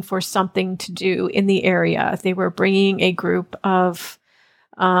looking for something to do in the area. They were bringing a group of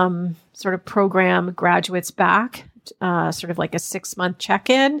sort of program graduates back, sort of like a 6-month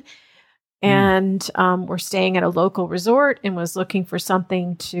check-in. And were staying at a local resort and was looking for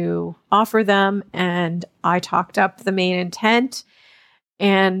something to offer them. And I talked up the main intent.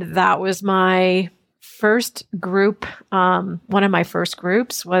 And that was my first group. One of my first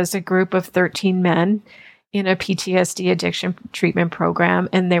groups was a group of 13 men in a PTSD addiction treatment program.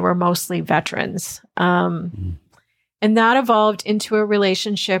 And they were mostly veterans. And that evolved into a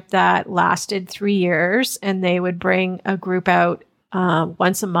relationship that lasted 3 years. And they would bring a group out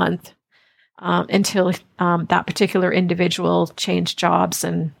once a month. Until that particular individual changed jobs,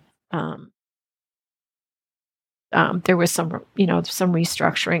 and there was some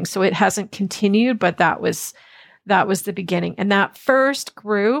restructuring. So it hasn't continued, but that was the beginning. And that first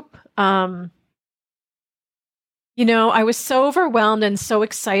group, I was so overwhelmed and so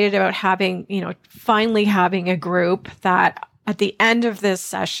excited about finally having a group that at the end of this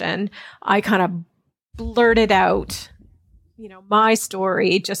session, I kind of blurted out my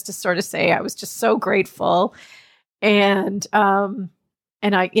story, just to sort of say I was just so grateful. And I,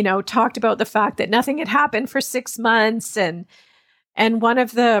 talked about the fact that nothing had happened for 6 months. And one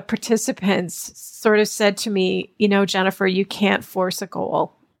of the participants sort of said to me, Jennifer, you can't force a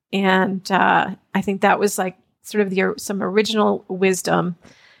goal. And I think that was like sort of some original wisdom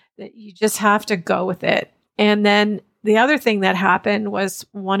that you just have to go with it. And then the other thing that happened was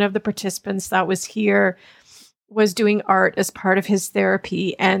one of the participants that was here was doing art as part of his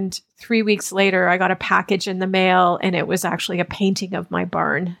therapy. And 3 weeks later, I got a package in the mail, and it was actually a painting of my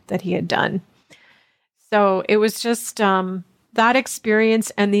barn that he had done. So it was just that experience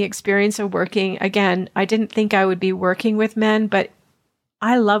and the experience of working. Again, I didn't think I would be working with men, but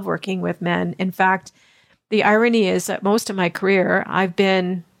I love working with men. In fact, the irony is that most of my career, I've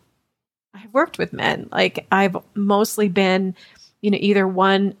worked with men. Like I've mostly been either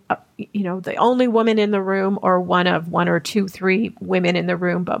one, the only woman in the room, or one of 1 or 2, 3 women in the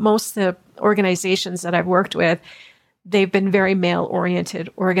room. But most of the organizations that I've worked with, they've been very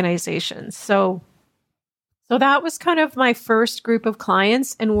male-oriented organizations. So that was kind of my first group of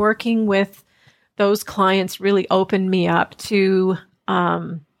clients, and working with those clients really opened me up to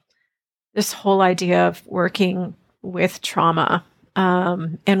this whole idea of working with trauma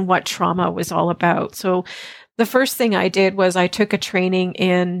and what trauma was all about. So the first thing I did was I took a training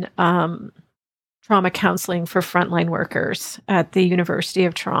in trauma counseling for frontline workers at the University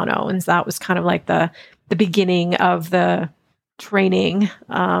of Toronto. And that was kind of like the beginning of the training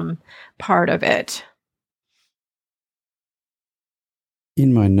part of it.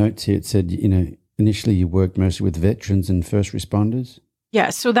 In my notes here, it said, initially you worked mostly with veterans and first responders? Yeah,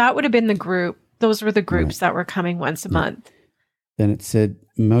 so that would have been the group. Those were the groups that were coming once a month. Then it said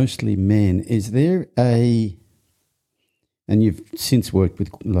mostly men. Is there and you've since worked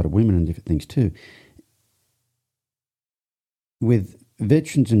with a lot of women and different things too, with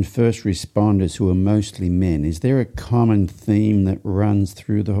veterans and first responders who are mostly men, is there a common theme that runs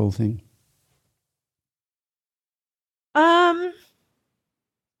through the whole thing?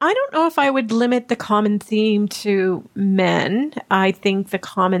 I don't know if I would limit the common theme to men. I think the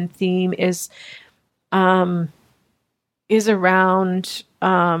common theme is around,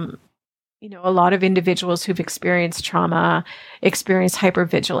 a lot of individuals who've experienced trauma, experience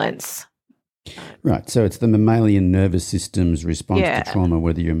hypervigilance. Right, so it's the mammalian nervous system's response to trauma,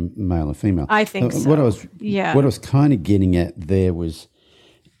 whether you're male or female. I think so. What I was kind of getting at there was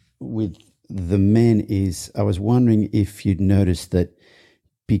with the men is I was wondering if you'd noticed that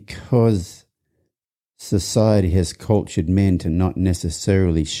because society has cultured men to not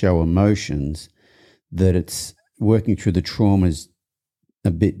necessarily show emotions, that it's working through the traumas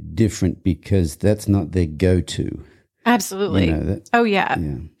a bit different because that's not their go-to. Absolutely. Yeah.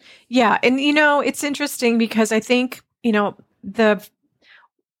 And, it's interesting because I think, the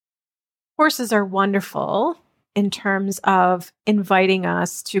horses are wonderful in terms of inviting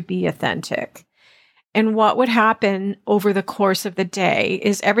us to be authentic. And what would happen over the course of the day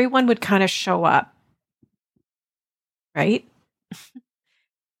is everyone would kind of show up, right?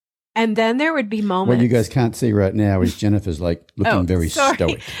 And then there would be moments. What you guys can't see right now is Jennifer's looking very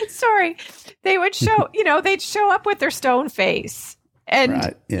stoic. Sorry. They would show, they'd show up with their stone face. And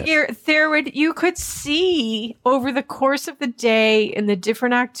right, yes. You could see over the course of the day in the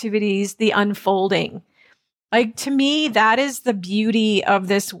different activities, the unfolding. To me, that is the beauty of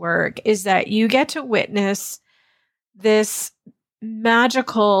this work, is that you get to witness this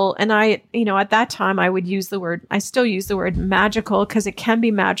magical, and at that time I still use the word magical because it can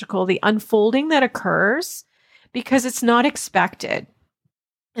be magical, the unfolding that occurs because it's not expected.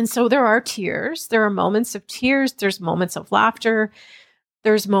 And so there are tears, there are moments of tears, there's moments of laughter,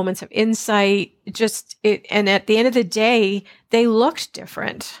 there's moments of insight, and at the end of the day, they looked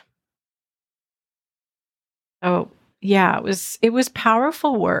different. Oh, yeah, it was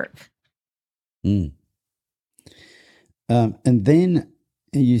powerful work. Mm. And then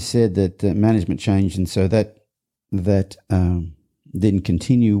you said that management changed, and so that didn't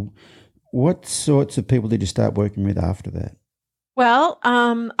continue. What sorts of people did you start working with after that? Well,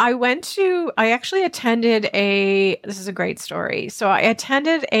 I actually attended this is a great story. So I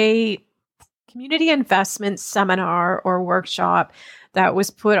attended a community investment seminar or workshop that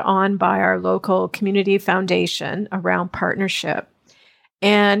was put on by our local community foundation around partnership,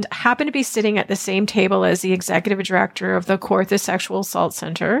 and happened to be sitting at the same table as the executive director of the Kawartha Sexual Assault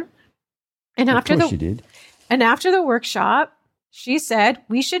Center. And after the workshop, she said,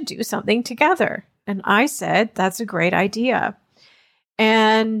 we should do something together. And I said, that's a great idea.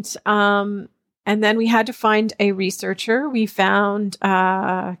 And then we had to find a researcher. We found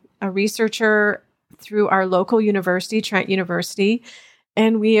a researcher through our local university, Trent University,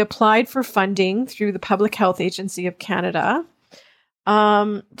 and we applied for funding through the Public Health Agency of Canada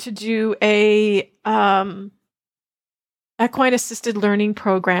to do a equine assisted learning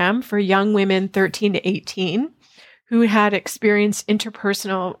program for young women 13 to 18 who had experienced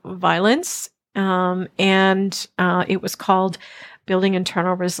interpersonal violence, and it was called Building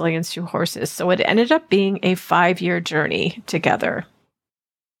Internal Resilience Through Horses. So it ended up being a 5-year journey together.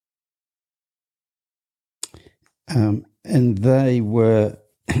 And they were,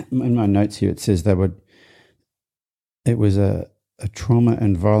 in my notes here, it says it was a trauma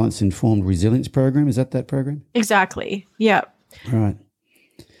and violence informed resilience program. Is that program? Exactly. Yeah. Right.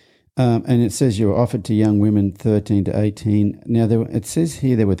 And it says you were offered to young women 13 to 18. Now, it says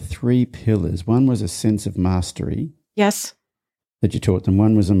here there were 3 pillars. One was a sense of mastery. Yes. That you taught them.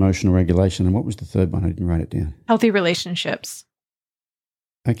 One was emotional regulation. And what was the third one? I didn't write it down. Healthy relationships.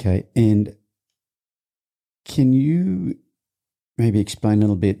 Okay. And can you maybe explain a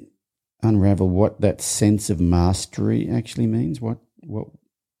little bit, unravel what that sense of mastery actually means? What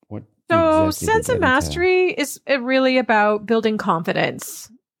So exactly sense of mastery is really about building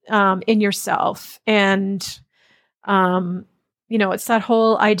confidence in yourself. And, it's that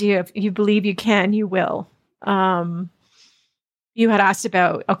whole idea of you believe you can, you will. You had asked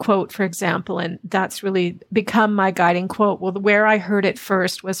about a quote, for example, and that's really become my guiding quote. Well, where I heard it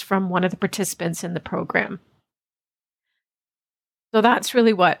first was from one of the participants in the program. So that's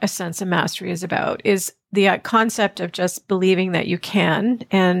really what a sense of mastery is about, is the concept of just believing that you can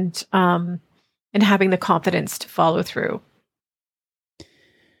and having the confidence to follow through.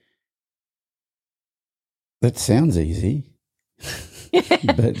 That sounds easy.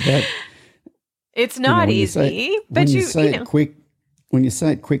 But it's not easy. But when you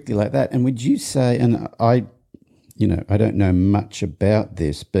say it quickly like that, and would you say, and I don't know much about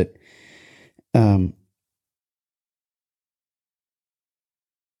this, but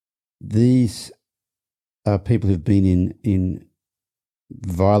these are people who've been in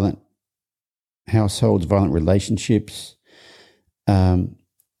violent households, violent relationships,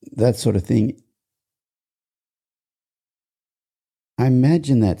 that sort of thing. I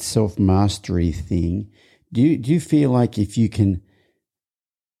imagine that self-mastery thing. Do you feel like if you can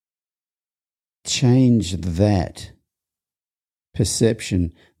change that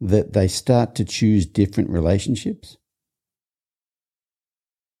perception, that they start to choose different relationships?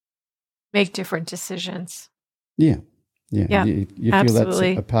 Make different decisions. Yeah. You feel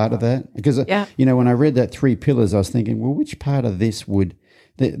absolutely. that's a part of that? Because, when I read that 3 pillars, I was thinking, well, which part of this would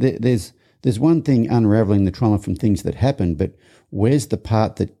there's one thing, unraveling the trauma from things that happen, but where's the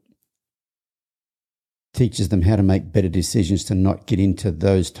part that teaches them how to make better decisions to not get into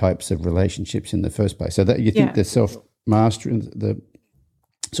those types of relationships in the first place? So that you think the self-mastery is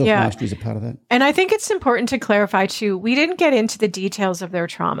a part of that? And I think it's important to clarify too, we didn't get into the details of their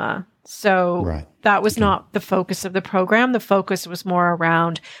trauma. So that was not the focus of the program. The focus was more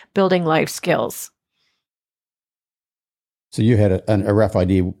around building life skills. So you had a rough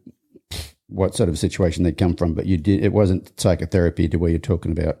idea what sort of situation they'd come from, but it wasn't psychotherapy to where you're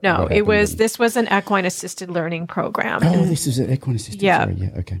talking about. No, this was an equine assisted learning program. Oh, this is an equine assisted. Yeah. Sorry. Yeah.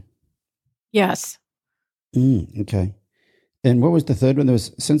 Okay. Yes. Okay. And what was the third one? There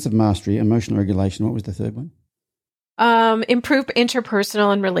was sense of mastery, emotional regulation. What was the third one? Improve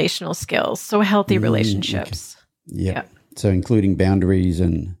interpersonal and relational skills. So healthy relationships. Okay. Yeah. So including boundaries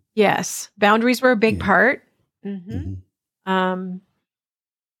and. Yes. Boundaries were a big part.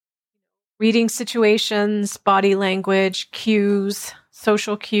 Reading situations, body language, cues,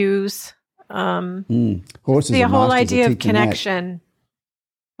 social cues. Horses the whole idea of connection. That.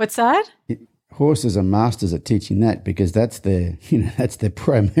 What's that? Horses are masters at teaching that because that's their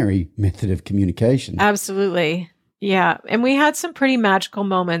primary method of communication. Absolutely. Yeah. And we had some pretty magical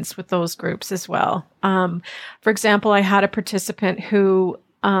moments with those groups as well. For example, I had a participant who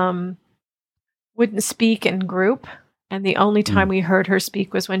wouldn't speak in group. And the only time we heard her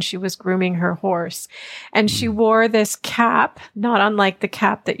speak was when she was grooming her horse. And she wore this cap, not unlike the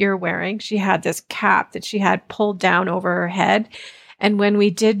cap that you're wearing. She had this cap that she had pulled down over her head. And when we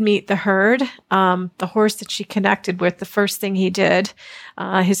did meet the herd, the horse that she connected with, the first thing he did,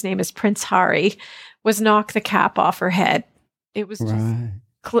 his name is Prince Hari, was knock the cap off her head. It was just,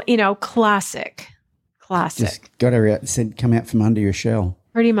 classic. Just got her out and said, come out from under your shell.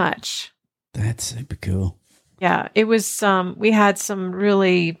 Pretty much. That's super cool. Yeah, it was, we had some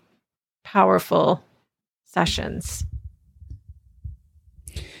really powerful sessions.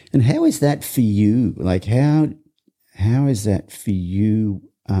 And how is that for you? Like, how is that for you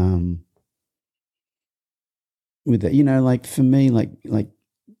with that? Like for me, like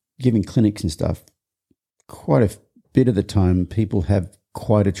giving clinics and stuff, quite a bit of the time people have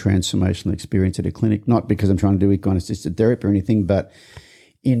quite a transformational experience at a clinic, not because I'm trying to do equine assisted therapy or anything, but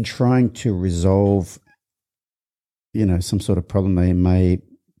in trying to resolve some sort of problem they may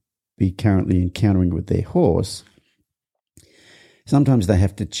be currently encountering with their horse, sometimes they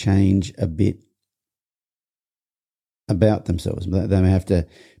have to change a bit about themselves. They may have to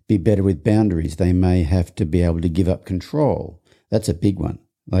be better with boundaries. They may have to be able to give up control. That's a big one.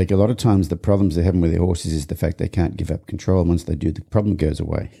 Like a lot of times the problems they're having with their horses is the fact they can't give up control. Once they do, the problem goes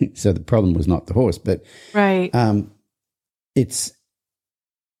away. So the problem was not the horse, but it's,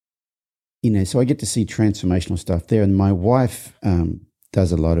 so I get to see transformational stuff there. And my wife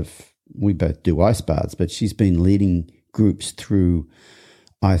does a lot of, we both do ice baths, but she's been leading groups through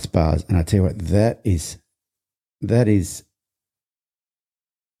ice baths. And I tell you what, that is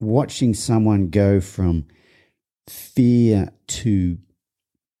watching someone go from fear to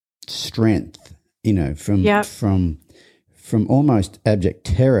strength, from almost abject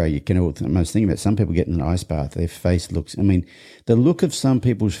terror. You can almost think about some people get in an ice bath, their face looks, the look of some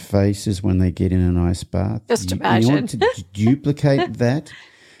people's faces when they get in an ice bath. Just imagine. In order to duplicate that,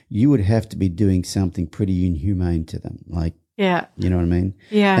 you would have to be doing something pretty inhumane to them. Like, yeah. You know what I mean?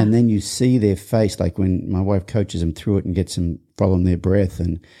 Yeah. And then you see their face, like when my wife coaches them through it and gets them following their breath.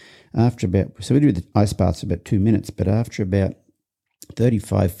 And after so we do the ice baths about 2 minutes, but after about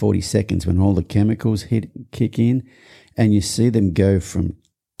 35, 40 seconds when all the chemicals kick in and you see them go from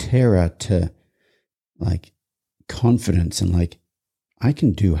terror to like confidence and like, I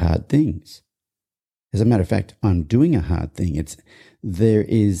can do hard things. As a matter of fact, I'm doing a hard thing.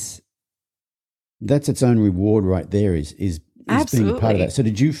 That's its own reward right there is being a part of that. So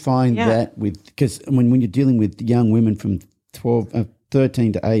did you find that because when you're dealing with young women from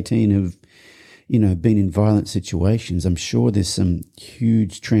 13 to 18 who've, been in violent situations, I'm sure there's some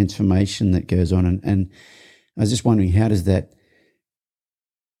huge transformation that goes on. And I was just wondering, how does that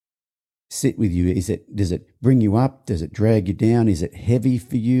sit with you? Does it bring you up? Does it drag you down? Is it heavy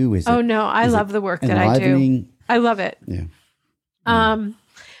for you? No, I love the work that I do. I love it. Yeah.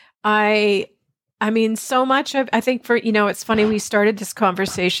 I mean, so much of, I think it's funny, we started this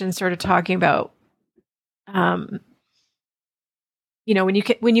conversation sort of talking about, when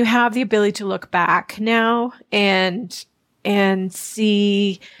you have the ability to look back now and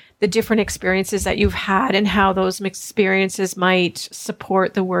see the different experiences that you've had and how those experiences might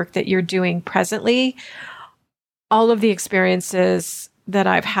support the work that you're doing presently. All of the experiences that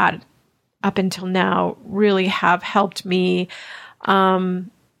I've had up until now really have helped me,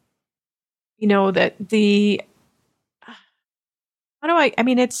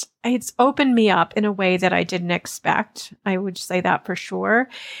 it's opened me up in a way that I didn't expect. I would say that for sure.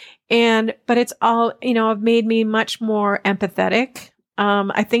 But it's all, have made me much more empathetic.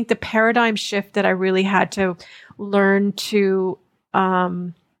 I think the paradigm shift that I really had to learn to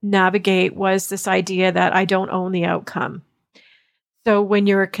navigate was this idea that I don't own the outcome. So when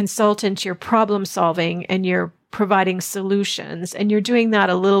you're a consultant, you're problem solving and you're providing solutions, and you're doing that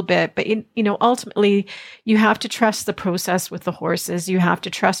a little bit, but ultimately you have to trust the process with the horses. You have to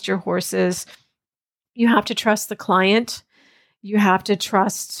trust your horses. You have to trust the client. You have to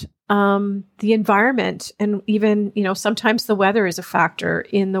trust the environment, and even sometimes the weather is a factor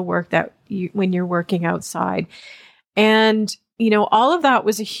in the work that when you're working outside. And all of that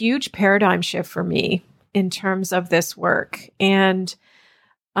was a huge paradigm shift for me in terms of this work. And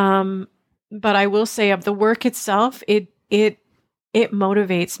but I will say, of the work itself, it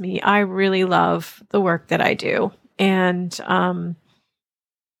motivates me. I really love the work that I do. And I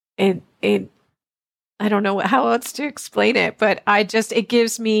don't know how else to explain it, but it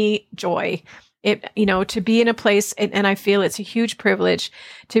gives me joy. To be in a place, and I feel it's a huge privilege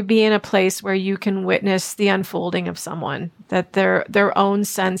to be in a place where you can witness the unfolding of someone, that their own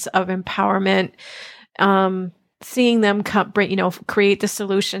sense of empowerment, seeing them create the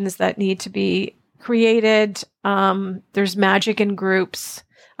solutions that need to be created. There's magic in groups.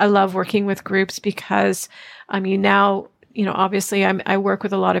 I love working with groups because, now, obviously I work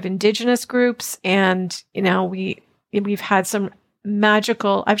with a lot of Indigenous groups, and, we've had some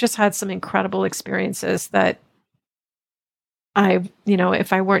I've just had some incredible experiences that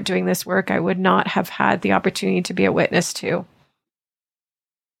if I weren't doing this work, I would not have had the opportunity to be a witness to.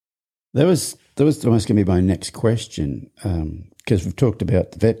 That was almost going to be my next question, because we've talked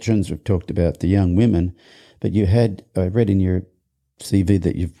about the veterans, we've talked about the young women, but I read in your CV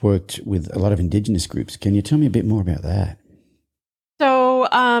that you've worked with a lot of Indigenous groups. Can you tell me a bit more about that? So,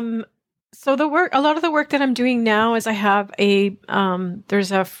 a lot of the work that I'm doing now is I have they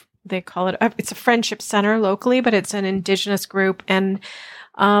call it, it's a friendship center locally, but it's an Indigenous group, and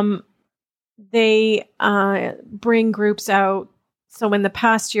they bring groups out. So in the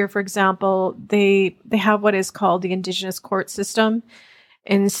past year, for example, they have what is called the Indigenous court system.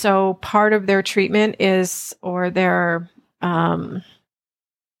 And so part of their treatment I'll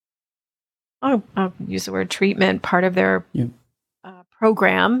use the word treatment, part of their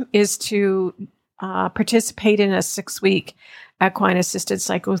program is to participate in a 6-week equine-assisted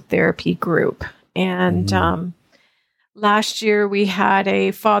psychotherapy group. And last year, we had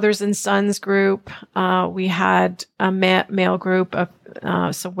a fathers and sons group. We had a male group,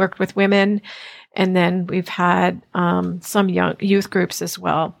 so worked with women. And then we've had some young youth groups as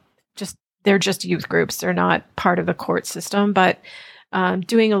well. They're just youth groups. They're not part of the court system, but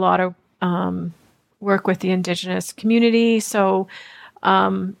doing a lot of work with the Indigenous community. So,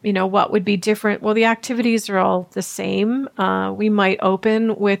 what would be different? Well, the activities are all the same. We might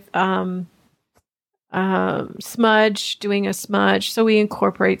open with smudge, doing a smudge. So we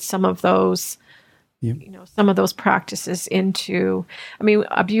incorporate some of those, some of those practices into,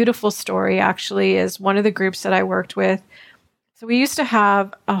 a beautiful story actually is one of the groups that I worked with. So we used to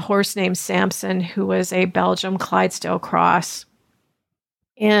have a horse named Samson, who was a Belgium Clydesdale cross.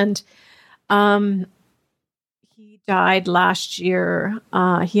 And he died last year.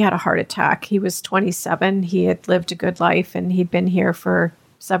 He had a heart attack. He was 27. He had lived a good life, and he'd been here for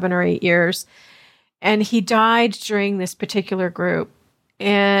 7 or 8 years. And he died during this particular group.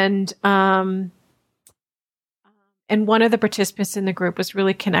 And one of the participants in the group was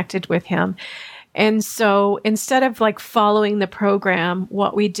really connected with him. And so instead of following the program,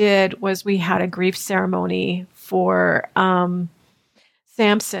 what we did was we had a grief ceremony for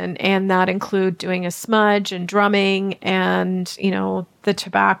Samson, and that included doing a smudge and drumming and, the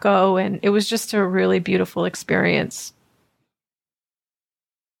tobacco. And it was just a really beautiful experience.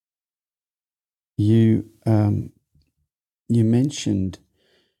 You mentioned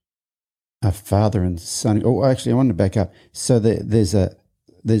a father and son. Oh, actually, I wanted to back up. So there's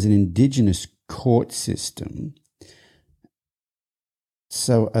there's an Indigenous court system.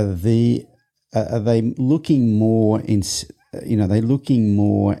 So are they looking more in, they're looking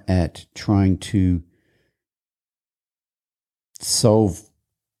more at trying to solve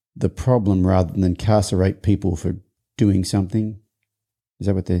the problem rather than incarcerate people for doing something? Is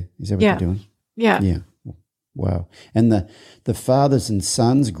that what they're doing? Yeah. Yeah. Wow. And the fathers and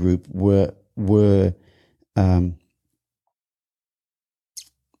sons group were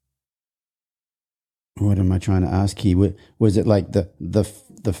what am I trying to ask here? Was it like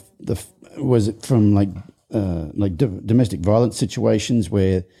was it from like domestic violence situations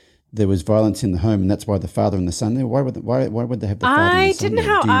where there was violence in the home, and that's why the father and the son there? Why would they have the father and the son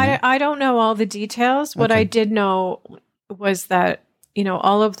there? I don't know all the details. What I did know was that,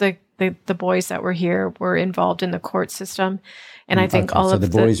 all of the boys that were here were involved in the court system. And I think all of the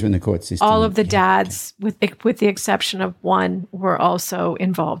boys were in the court system. All of the dads, with the exception of one, were also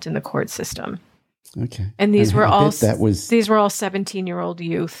involved in the court system. Okay. And these were all 17-year-old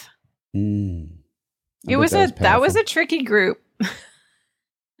youth. That was a tricky group.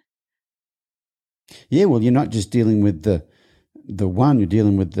 Yeah, well, you're not just dealing with the one, you're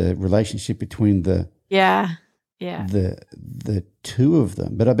dealing with the relationship between the two of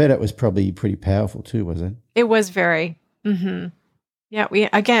them. But I bet it was probably pretty powerful too, was it? It was very. Mm-hmm. Yeah, we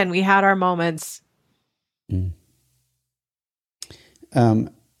had our moments.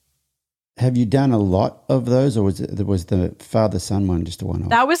 Have you done a lot of those, or was the father-son one just a one-off?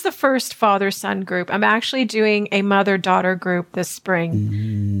 That was the first father-son group. I'm actually doing a mother-daughter group this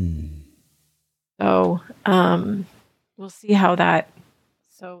spring. So we'll see how that.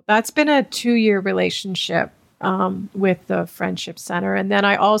 So that's been a 2-year relationship with the Friendship Center, and then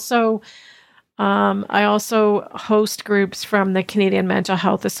I also host groups from the Canadian Mental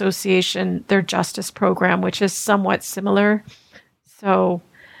Health Association, their justice program, which is somewhat similar. So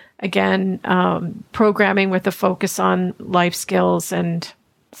again, programming with a focus on life skills and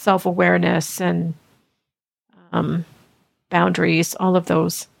self-awareness and boundaries, all of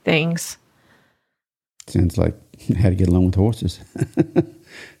those things. Sounds like how to get along with horses.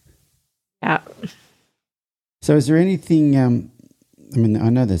 Yeah. So is there anything, I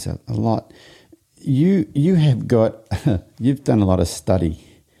know there's a lot. You have got, you've done a lot of study.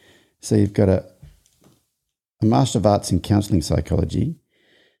 So you've got a Master of Arts in Counselling Psychology.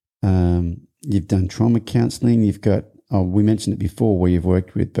 You've done trauma counselling. You've got, we mentioned it before, where you've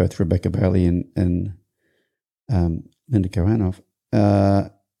worked with both Rebecca Bailey and Linda Kohanoff.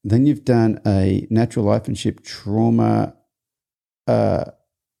 Then you've done a natural life and ship trauma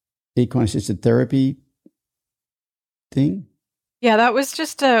equine-assisted therapy thing. Yeah, that was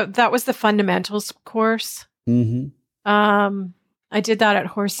the fundamentals course. Mm-hmm. I did that at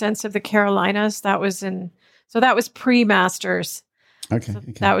Horse Sense of the Carolinas. That was pre-masters. Okay, so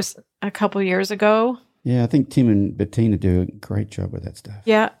that was a couple years ago. Yeah, I think Tim and Bettina do a great job with that stuff.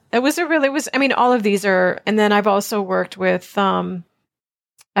 Yeah, all of these are, and then I've also worked with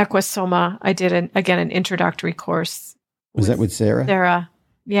Equisoma. I did an introductory course. Was that with Sarah? Sarah,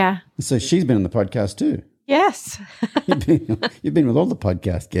 yeah. So she's been on the podcast too. Yes. You've been with all the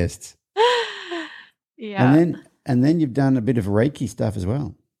podcast guests. Yeah. And then you've done a bit of Reiki stuff as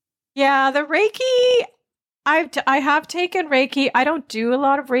well. Yeah, the Reiki, I have taken Reiki. I don't do a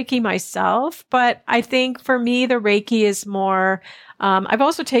lot of Reiki myself, but I think for me, the Reiki is more, I've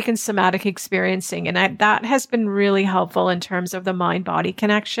also taken somatic experiencing, and that has been really helpful in terms of the mind-body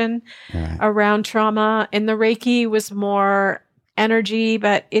connection around trauma. And the Reiki was more energy,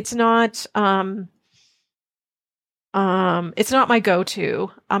 but it's not my go-to.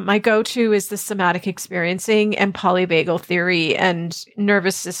 My go-to is the somatic experiencing and polyvagal theory and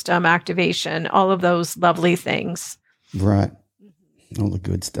nervous system activation, all of those lovely things. Right. All the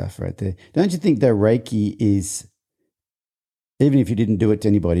good stuff right there. Don't you think that Reiki is, even if you didn't do it to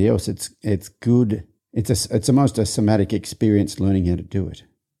anybody else, it's good. It's almost a somatic experience learning how to do it.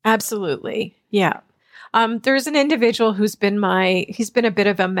 Absolutely. Yeah. There's an individual who's been he's been a bit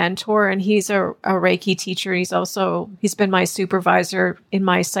of a mentor, and he's a Reiki teacher. He's been my supervisor in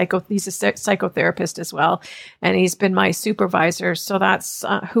my he's a psychotherapist as well. And he's been my supervisor. So that's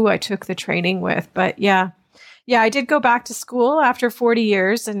who I took the training with. But yeah, I did go back to school after 40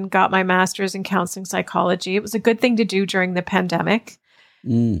 years and got my master's in counseling psychology. It was a good thing to do during the pandemic.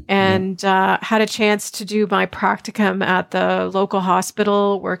 Had a chance to do my practicum at the local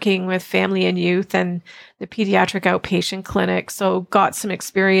hospital, working with family and youth and the pediatric outpatient clinic. So got some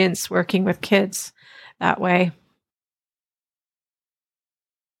experience working with kids that way.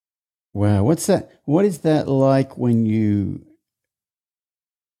 Wow. What's that? What is that like when you,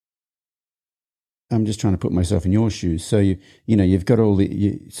 I'm just trying to put myself in your shoes. So you've got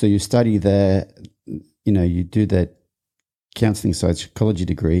so you study there, you do that counselling psychology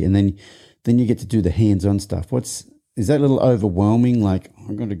degree, and then you get to do the hands-on stuff. Is that a little overwhelming? Like,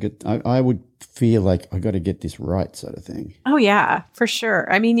 I would feel like I got to get this right, sort of thing. Oh yeah, for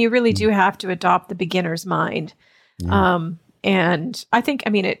sure. I mean, you really do have to adopt the beginner's mind. Yeah. And I think,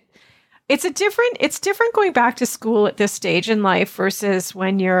 it's different going back to school at this stage in life versus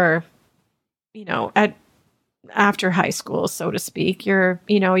when you're, after high school, so to speak. You're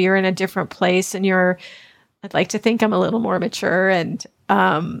in a different place, and I'd like to think I'm a little more mature, and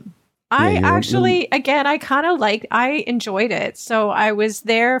I enjoyed it. So I was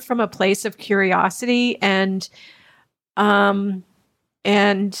there from a place of curiosity and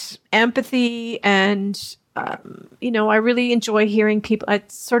empathy, and I really enjoy hearing people.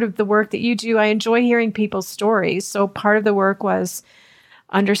 It's sort of the work that you do. I enjoy hearing people's stories. So part of the work was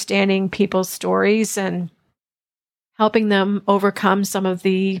understanding people's stories and helping them overcome some of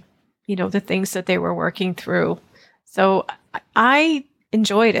the the things that they were working through. So I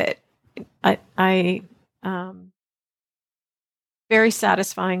enjoyed it. I very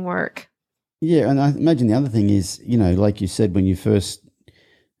satisfying work. Yeah, and I imagine the other thing is, like you said, when you first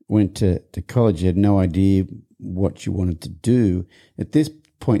went to college, you had no idea what you wanted to do. At this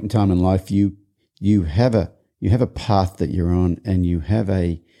point in time in life, you have a path that you're on, and you have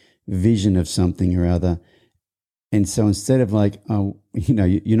a vision of something or other. And so instead of like,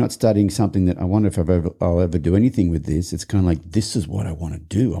 you're not studying something that I wonder if I'll ever do anything with this. It's kind of like, this is what I want to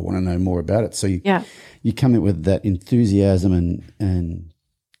do. I want to know more about it. So you come in with that enthusiasm and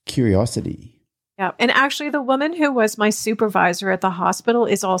curiosity. Yeah. And actually, the woman who was my supervisor at the hospital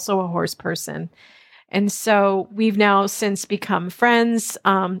is also a horse person. And so we've now since become friends.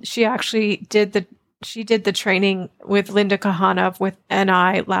 She actually did the training with Linda Kahanov and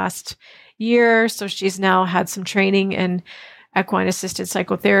I last year. So she's now had some training in equine assisted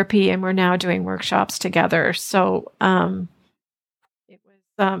psychotherapy, and we're now doing workshops together. So it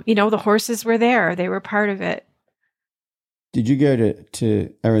was, the horses were there. They were part of it. Did you go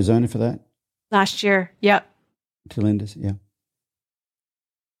to Arizona for that? Last year. Yep. To Linda's. Yeah.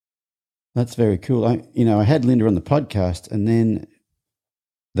 That's very cool. I had Linda on the podcast, and then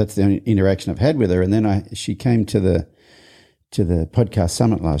that's the only interaction I've had with her. And then she came to the podcast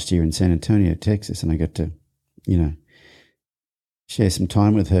summit last year in San Antonio, Texas, and I got to, share some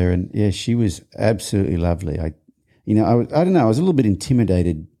time with her. And yeah, she was absolutely lovely. I don't know. I was a little bit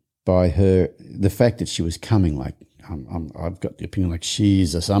intimidated by her, the fact that she was coming. Like, I've got the opinion like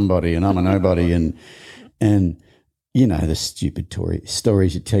she's a somebody and I'm a nobody, and the stupid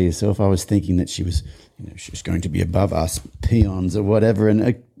stories you tell yourself. I was thinking that she was, she's going to be above us peons or whatever, and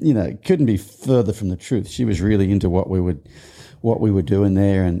it couldn't be further from the truth. She was really into what we were doing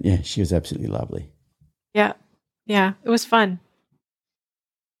there, and yeah, she was absolutely lovely. Yeah, it was fun.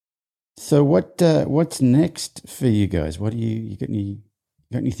 So what's next for you guys? What do you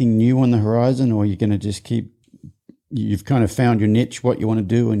got anything new on the horizon, or are you going to just you've kind of found your niche, what you want to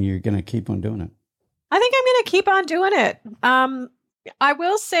do, and you're going to keep on doing it? I think I'm going to keep on doing it. I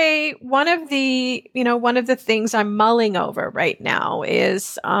will say one of the things I'm mulling over right now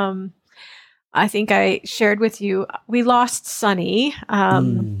is, I think I shared with you, we lost Sonny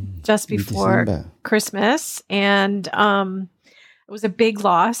just before December. Christmas, and it was a big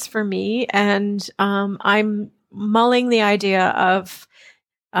loss for me. And I'm mulling the idea of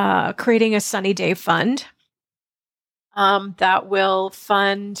creating a Sunny Day fund that will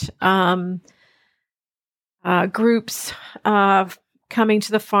fund groups coming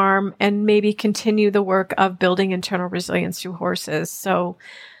to the farm and maybe continue the work of building internal resilience through horses. So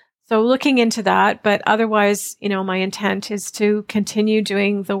looking into that, but otherwise, my intent is to continue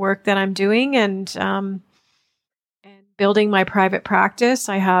doing the work that I'm doing and building my private practice.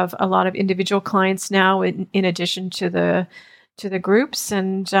 I have a lot of individual clients now in addition to the groups,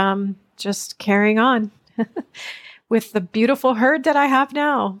 and just carrying on with the beautiful herd that I have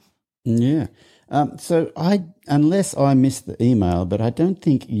now. Yeah. So unless I missed the email, but I don't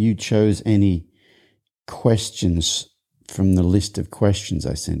think you chose any questions from the list of questions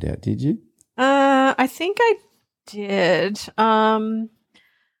I sent out, did you? I think I did.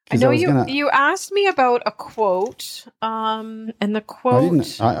 I know you asked me about a quote, and the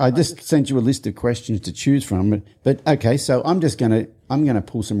quote. I just sent you a list of questions to choose from, but okay. So I'm gonna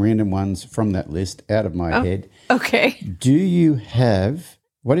pull some random ones from that list out of my head. Okay. Do you have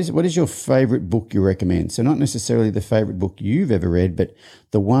what is your favorite book you recommend? So not necessarily the favorite book you've ever read, but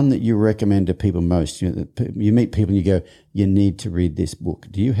the one that you recommend to people most. You meet people and you go, you need to read this book.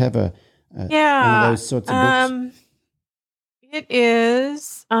 Do you have one of those sorts of books? It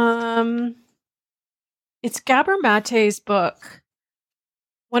is, It's Gabor Mate's book.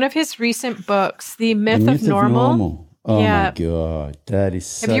 One of his recent books, The Myth of Normal. Oh, yeah. my God. That is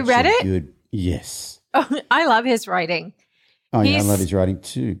such Have you read it? good... Yes. Oh, I love his writing. Oh, yeah, I love his writing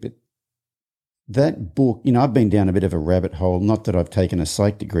too. But that book, I've been down a bit of a rabbit hole. Not that I've taken a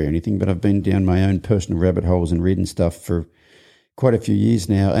psych degree or anything, but I've been down my own personal rabbit holes and reading stuff for quite a few years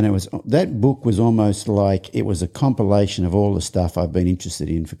now. And that book was almost like it was a compilation of all the stuff I've been interested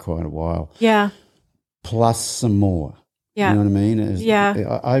in for quite a while. Yeah. Plus some more. Yeah. You know what I mean?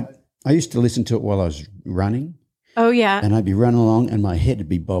 Yeah. I used to listen to it while I was running. Oh, yeah. And I'd be running along and my head would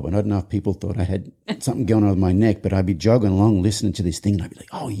be bobbing. I don't know if people thought I had something going on with my neck, but I'd be jogging along listening to this thing and I'd be like,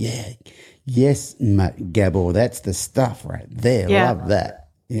 oh, yeah. Yes, Gabor, that's the stuff right there. Yeah. Love that.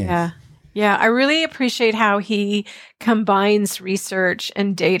 Yes. Yeah. Yeah. I really appreciate how he combines research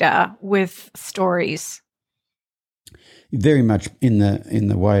and data with stories. Very much in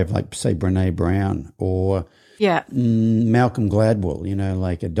the way of, like, say, Brené Brown or Malcolm Gladwell,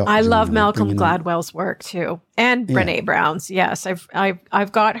 like a doctor. I love Malcolm Gladwell's work too, and Brené Brown's. Yes,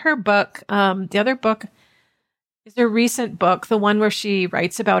 I've got her book. The other book is her recent book, the one where she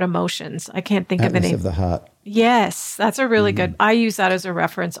writes about emotions. I can't think of the name. Atlas of the Heart. Yes, that's a really good. I use that as a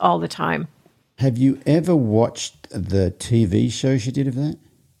reference all the time. Have you ever watched the TV show she did of that?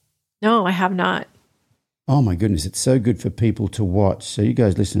 No, I have not. Oh, my goodness. It's so good for people to watch. So you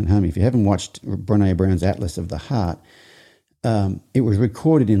guys listening at home, if you haven't watched Brené Brown's Atlas of the Heart, it was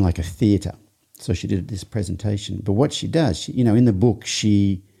recorded in like a theatre. So she did this presentation. But what she does, in the book,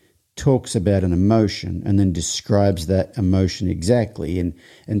 she talks about an emotion and then describes that emotion exactly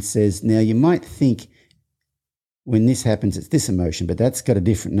and says, now you might think when this happens, it's this emotion, but that's got a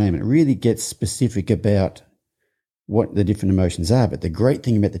different name. And it really gets specific about what the different emotions are. But the great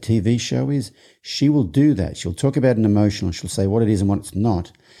thing about the TV show is she will do that. She'll talk about an emotion and she'll say what it is and what it's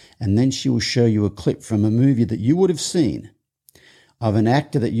not. And then she will show you a clip from a movie that you would have seen of an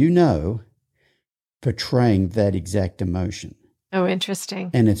actor that you know portraying that exact emotion. Oh,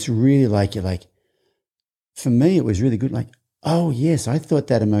 interesting. And it's really like, for me, it was really good. Like, oh, yes, I thought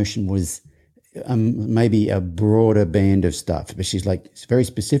that emotion was maybe a broader band of stuff, but she's like very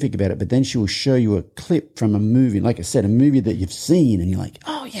specific about it. But then she will show you a clip from a movie, like I said, a movie that you've seen, and you're like,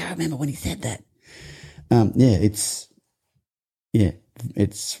 oh yeah, I remember when he said that. I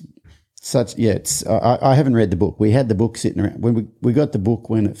haven't read the book. We had the book sitting around when we got the book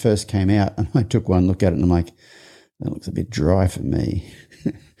when it first came out, and I took one look at it, and I'm like, that looks a bit dry for me,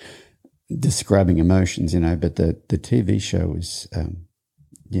 describing emotions, But the TV show is.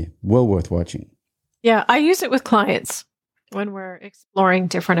 Well worth watching. Yeah, I use it with clients when we're exploring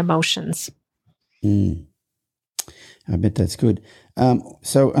different emotions. I bet that's good.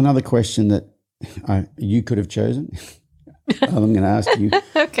 So another question that you could have chosen, I'm going to ask you.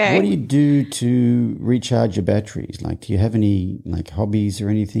 Okay. What do you do to recharge your batteries? Like, do you have any hobbies or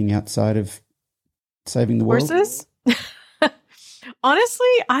anything outside of saving the world? Horses? Honestly,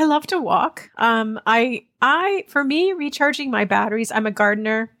 I love to walk. For me, recharging my batteries, I'm a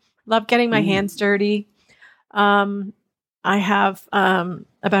gardener, love getting my hands dirty. I have about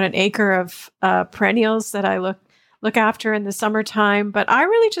an acre of perennials that I look after in the summertime, but I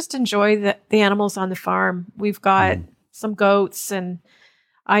really just enjoy the animals on the farm. We've got some goats, and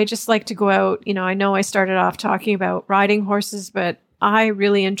I just like to go out. I know I started off talking about riding horses, but I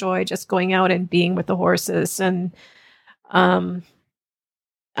really enjoy just going out and being with the horses. And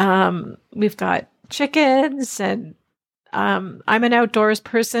we've got chickens, and I'm an outdoors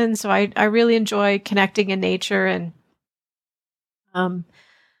person, so I really enjoy connecting in nature and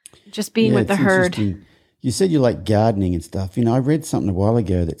just being with the herd. You said you like gardening and stuff. I read something a while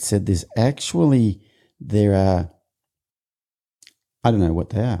ago that said there are, I don't know what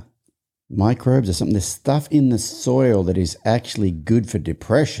they are, microbes or something. There's stuff in the soil that is actually good for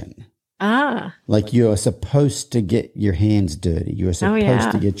depression. Like you're supposed to get your hands dirty. You're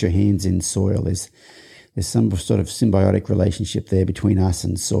supposed to get your hands in soil. There's some sort of symbiotic relationship there between us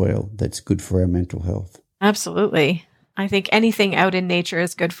and soil that's good for our mental health. Absolutely. I think anything out in nature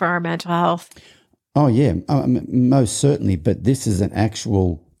is good for our mental health. Oh, yeah, most certainly. But this is an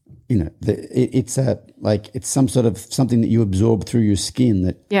actual, it's some sort of something that you absorb through your skin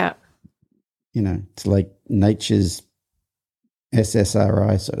that, it's like nature's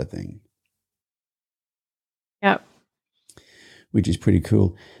SSRI sort of thing. Yep. Which is pretty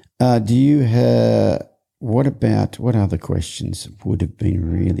cool. Do you have, what other questions would have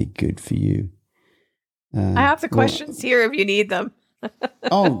been really good for you? I have the questions here if you need them.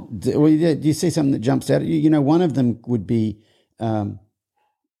 Do you see something that jumps out at you? One of them would be, tell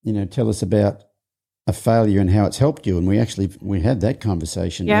us about a failure and how it's helped you. And we had that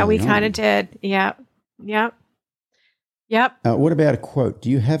conversation. Yeah, we kind of did. Yeah. Yep. Yep. What about a quote? Do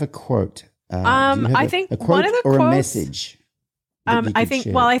you have a quote? I think a quote one of the or quotes, a message. I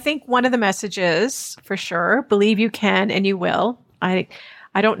think one of the messages for sure, believe you can and you will. I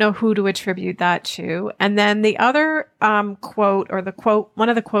don't know who to attribute that to. And then the other quote, or one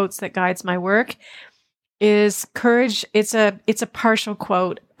of the quotes that guides my work is courage. It's a partial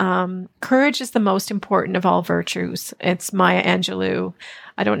quote. Courage is the most important of all virtues. It's Maya Angelou.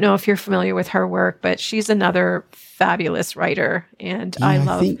 I don't know if you're familiar with her work, but she's another fabulous writer, and I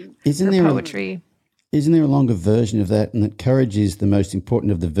love her poetry. Isn't there a longer version of that, and that courage is the most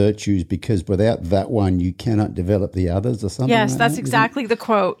important of the virtues because without that one, you cannot develop the others or something? Yes, like that's that, exactly the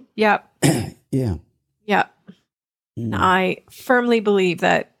quote. Yep. Yeah. Yep. Mm. I firmly believe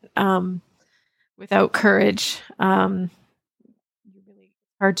that without courage, it's really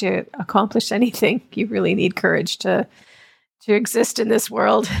hard to accomplish anything. You really need courage to exist in this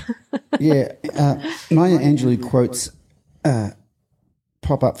world. Yeah. Maya Angelou quotes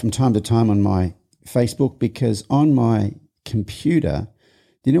pop up from time to time on my Facebook because on my computer,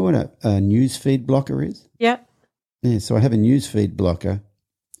 do you know what a newsfeed blocker is? Yeah. Yeah, so I have a newsfeed blocker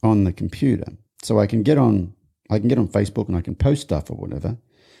on the computer. So I can get on Facebook and I can post stuff or whatever.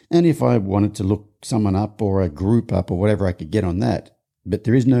 And if I wanted to look someone up or a group up or whatever, I could get on that. But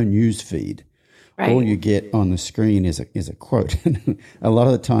there is no newsfeed. Right. All you get on the screen is a quote. A lot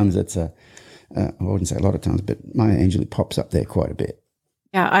of the times I wouldn't say a lot of times, but Maya Angelou pops up there quite a bit.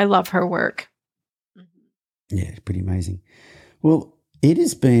 Yeah, I love her work. Yeah, it's pretty amazing. Well, it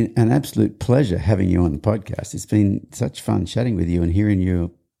has been an absolute pleasure having you on the podcast. It's been such fun chatting with you and hearing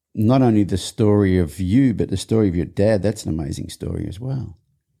you, not only the story of you, but the story of your dad. That's an amazing story as well.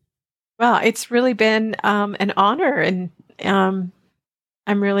 Well, it's really been an honor, and I'm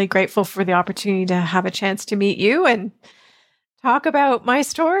really grateful for the opportunity to have a chance to meet you and talk about my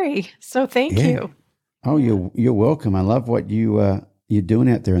story. So thank you. Oh, you're welcome. I love what you're doing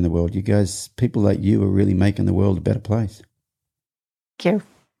out there in the world. You guys, people like you are really making the world a better place. Thank you.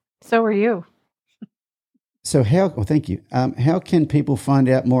 So are you. So thank you. How can people find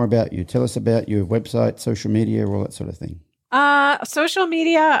out more about you? Tell us about your website, social media, all that sort of thing. Social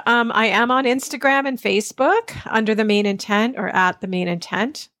media, I am on Instagram and Facebook under The Main Intent or at The Main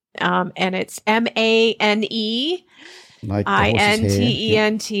Intent. And it's MANE. Like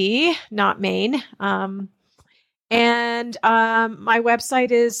INTENT, not Maine. And my website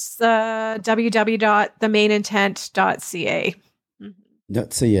is www.themainintent.ca.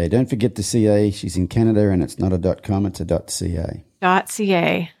 .ca. Don't forget the CA. She's in Canada and it's not a .com, it's a .ca.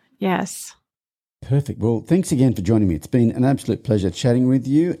 .ca, yes. Perfect. Well, thanks again for joining me. It's been an absolute pleasure chatting with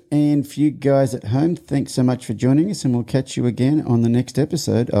you. And for you guys at home, thanks so much for joining us, and we'll catch you again on the next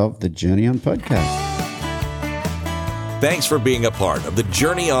episode of the Journey On Podcast. Thanks for being a part of the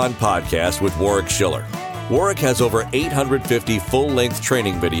Journey On Podcast with Warwick Schiller. Warwick has over 850 full-length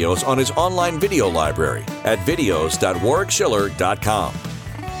training videos on his online video library at videos.warwickschiller.com.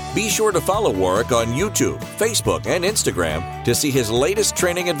 Be sure to follow Warwick on YouTube, Facebook, and Instagram to see his latest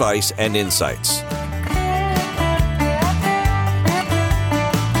training advice and insights.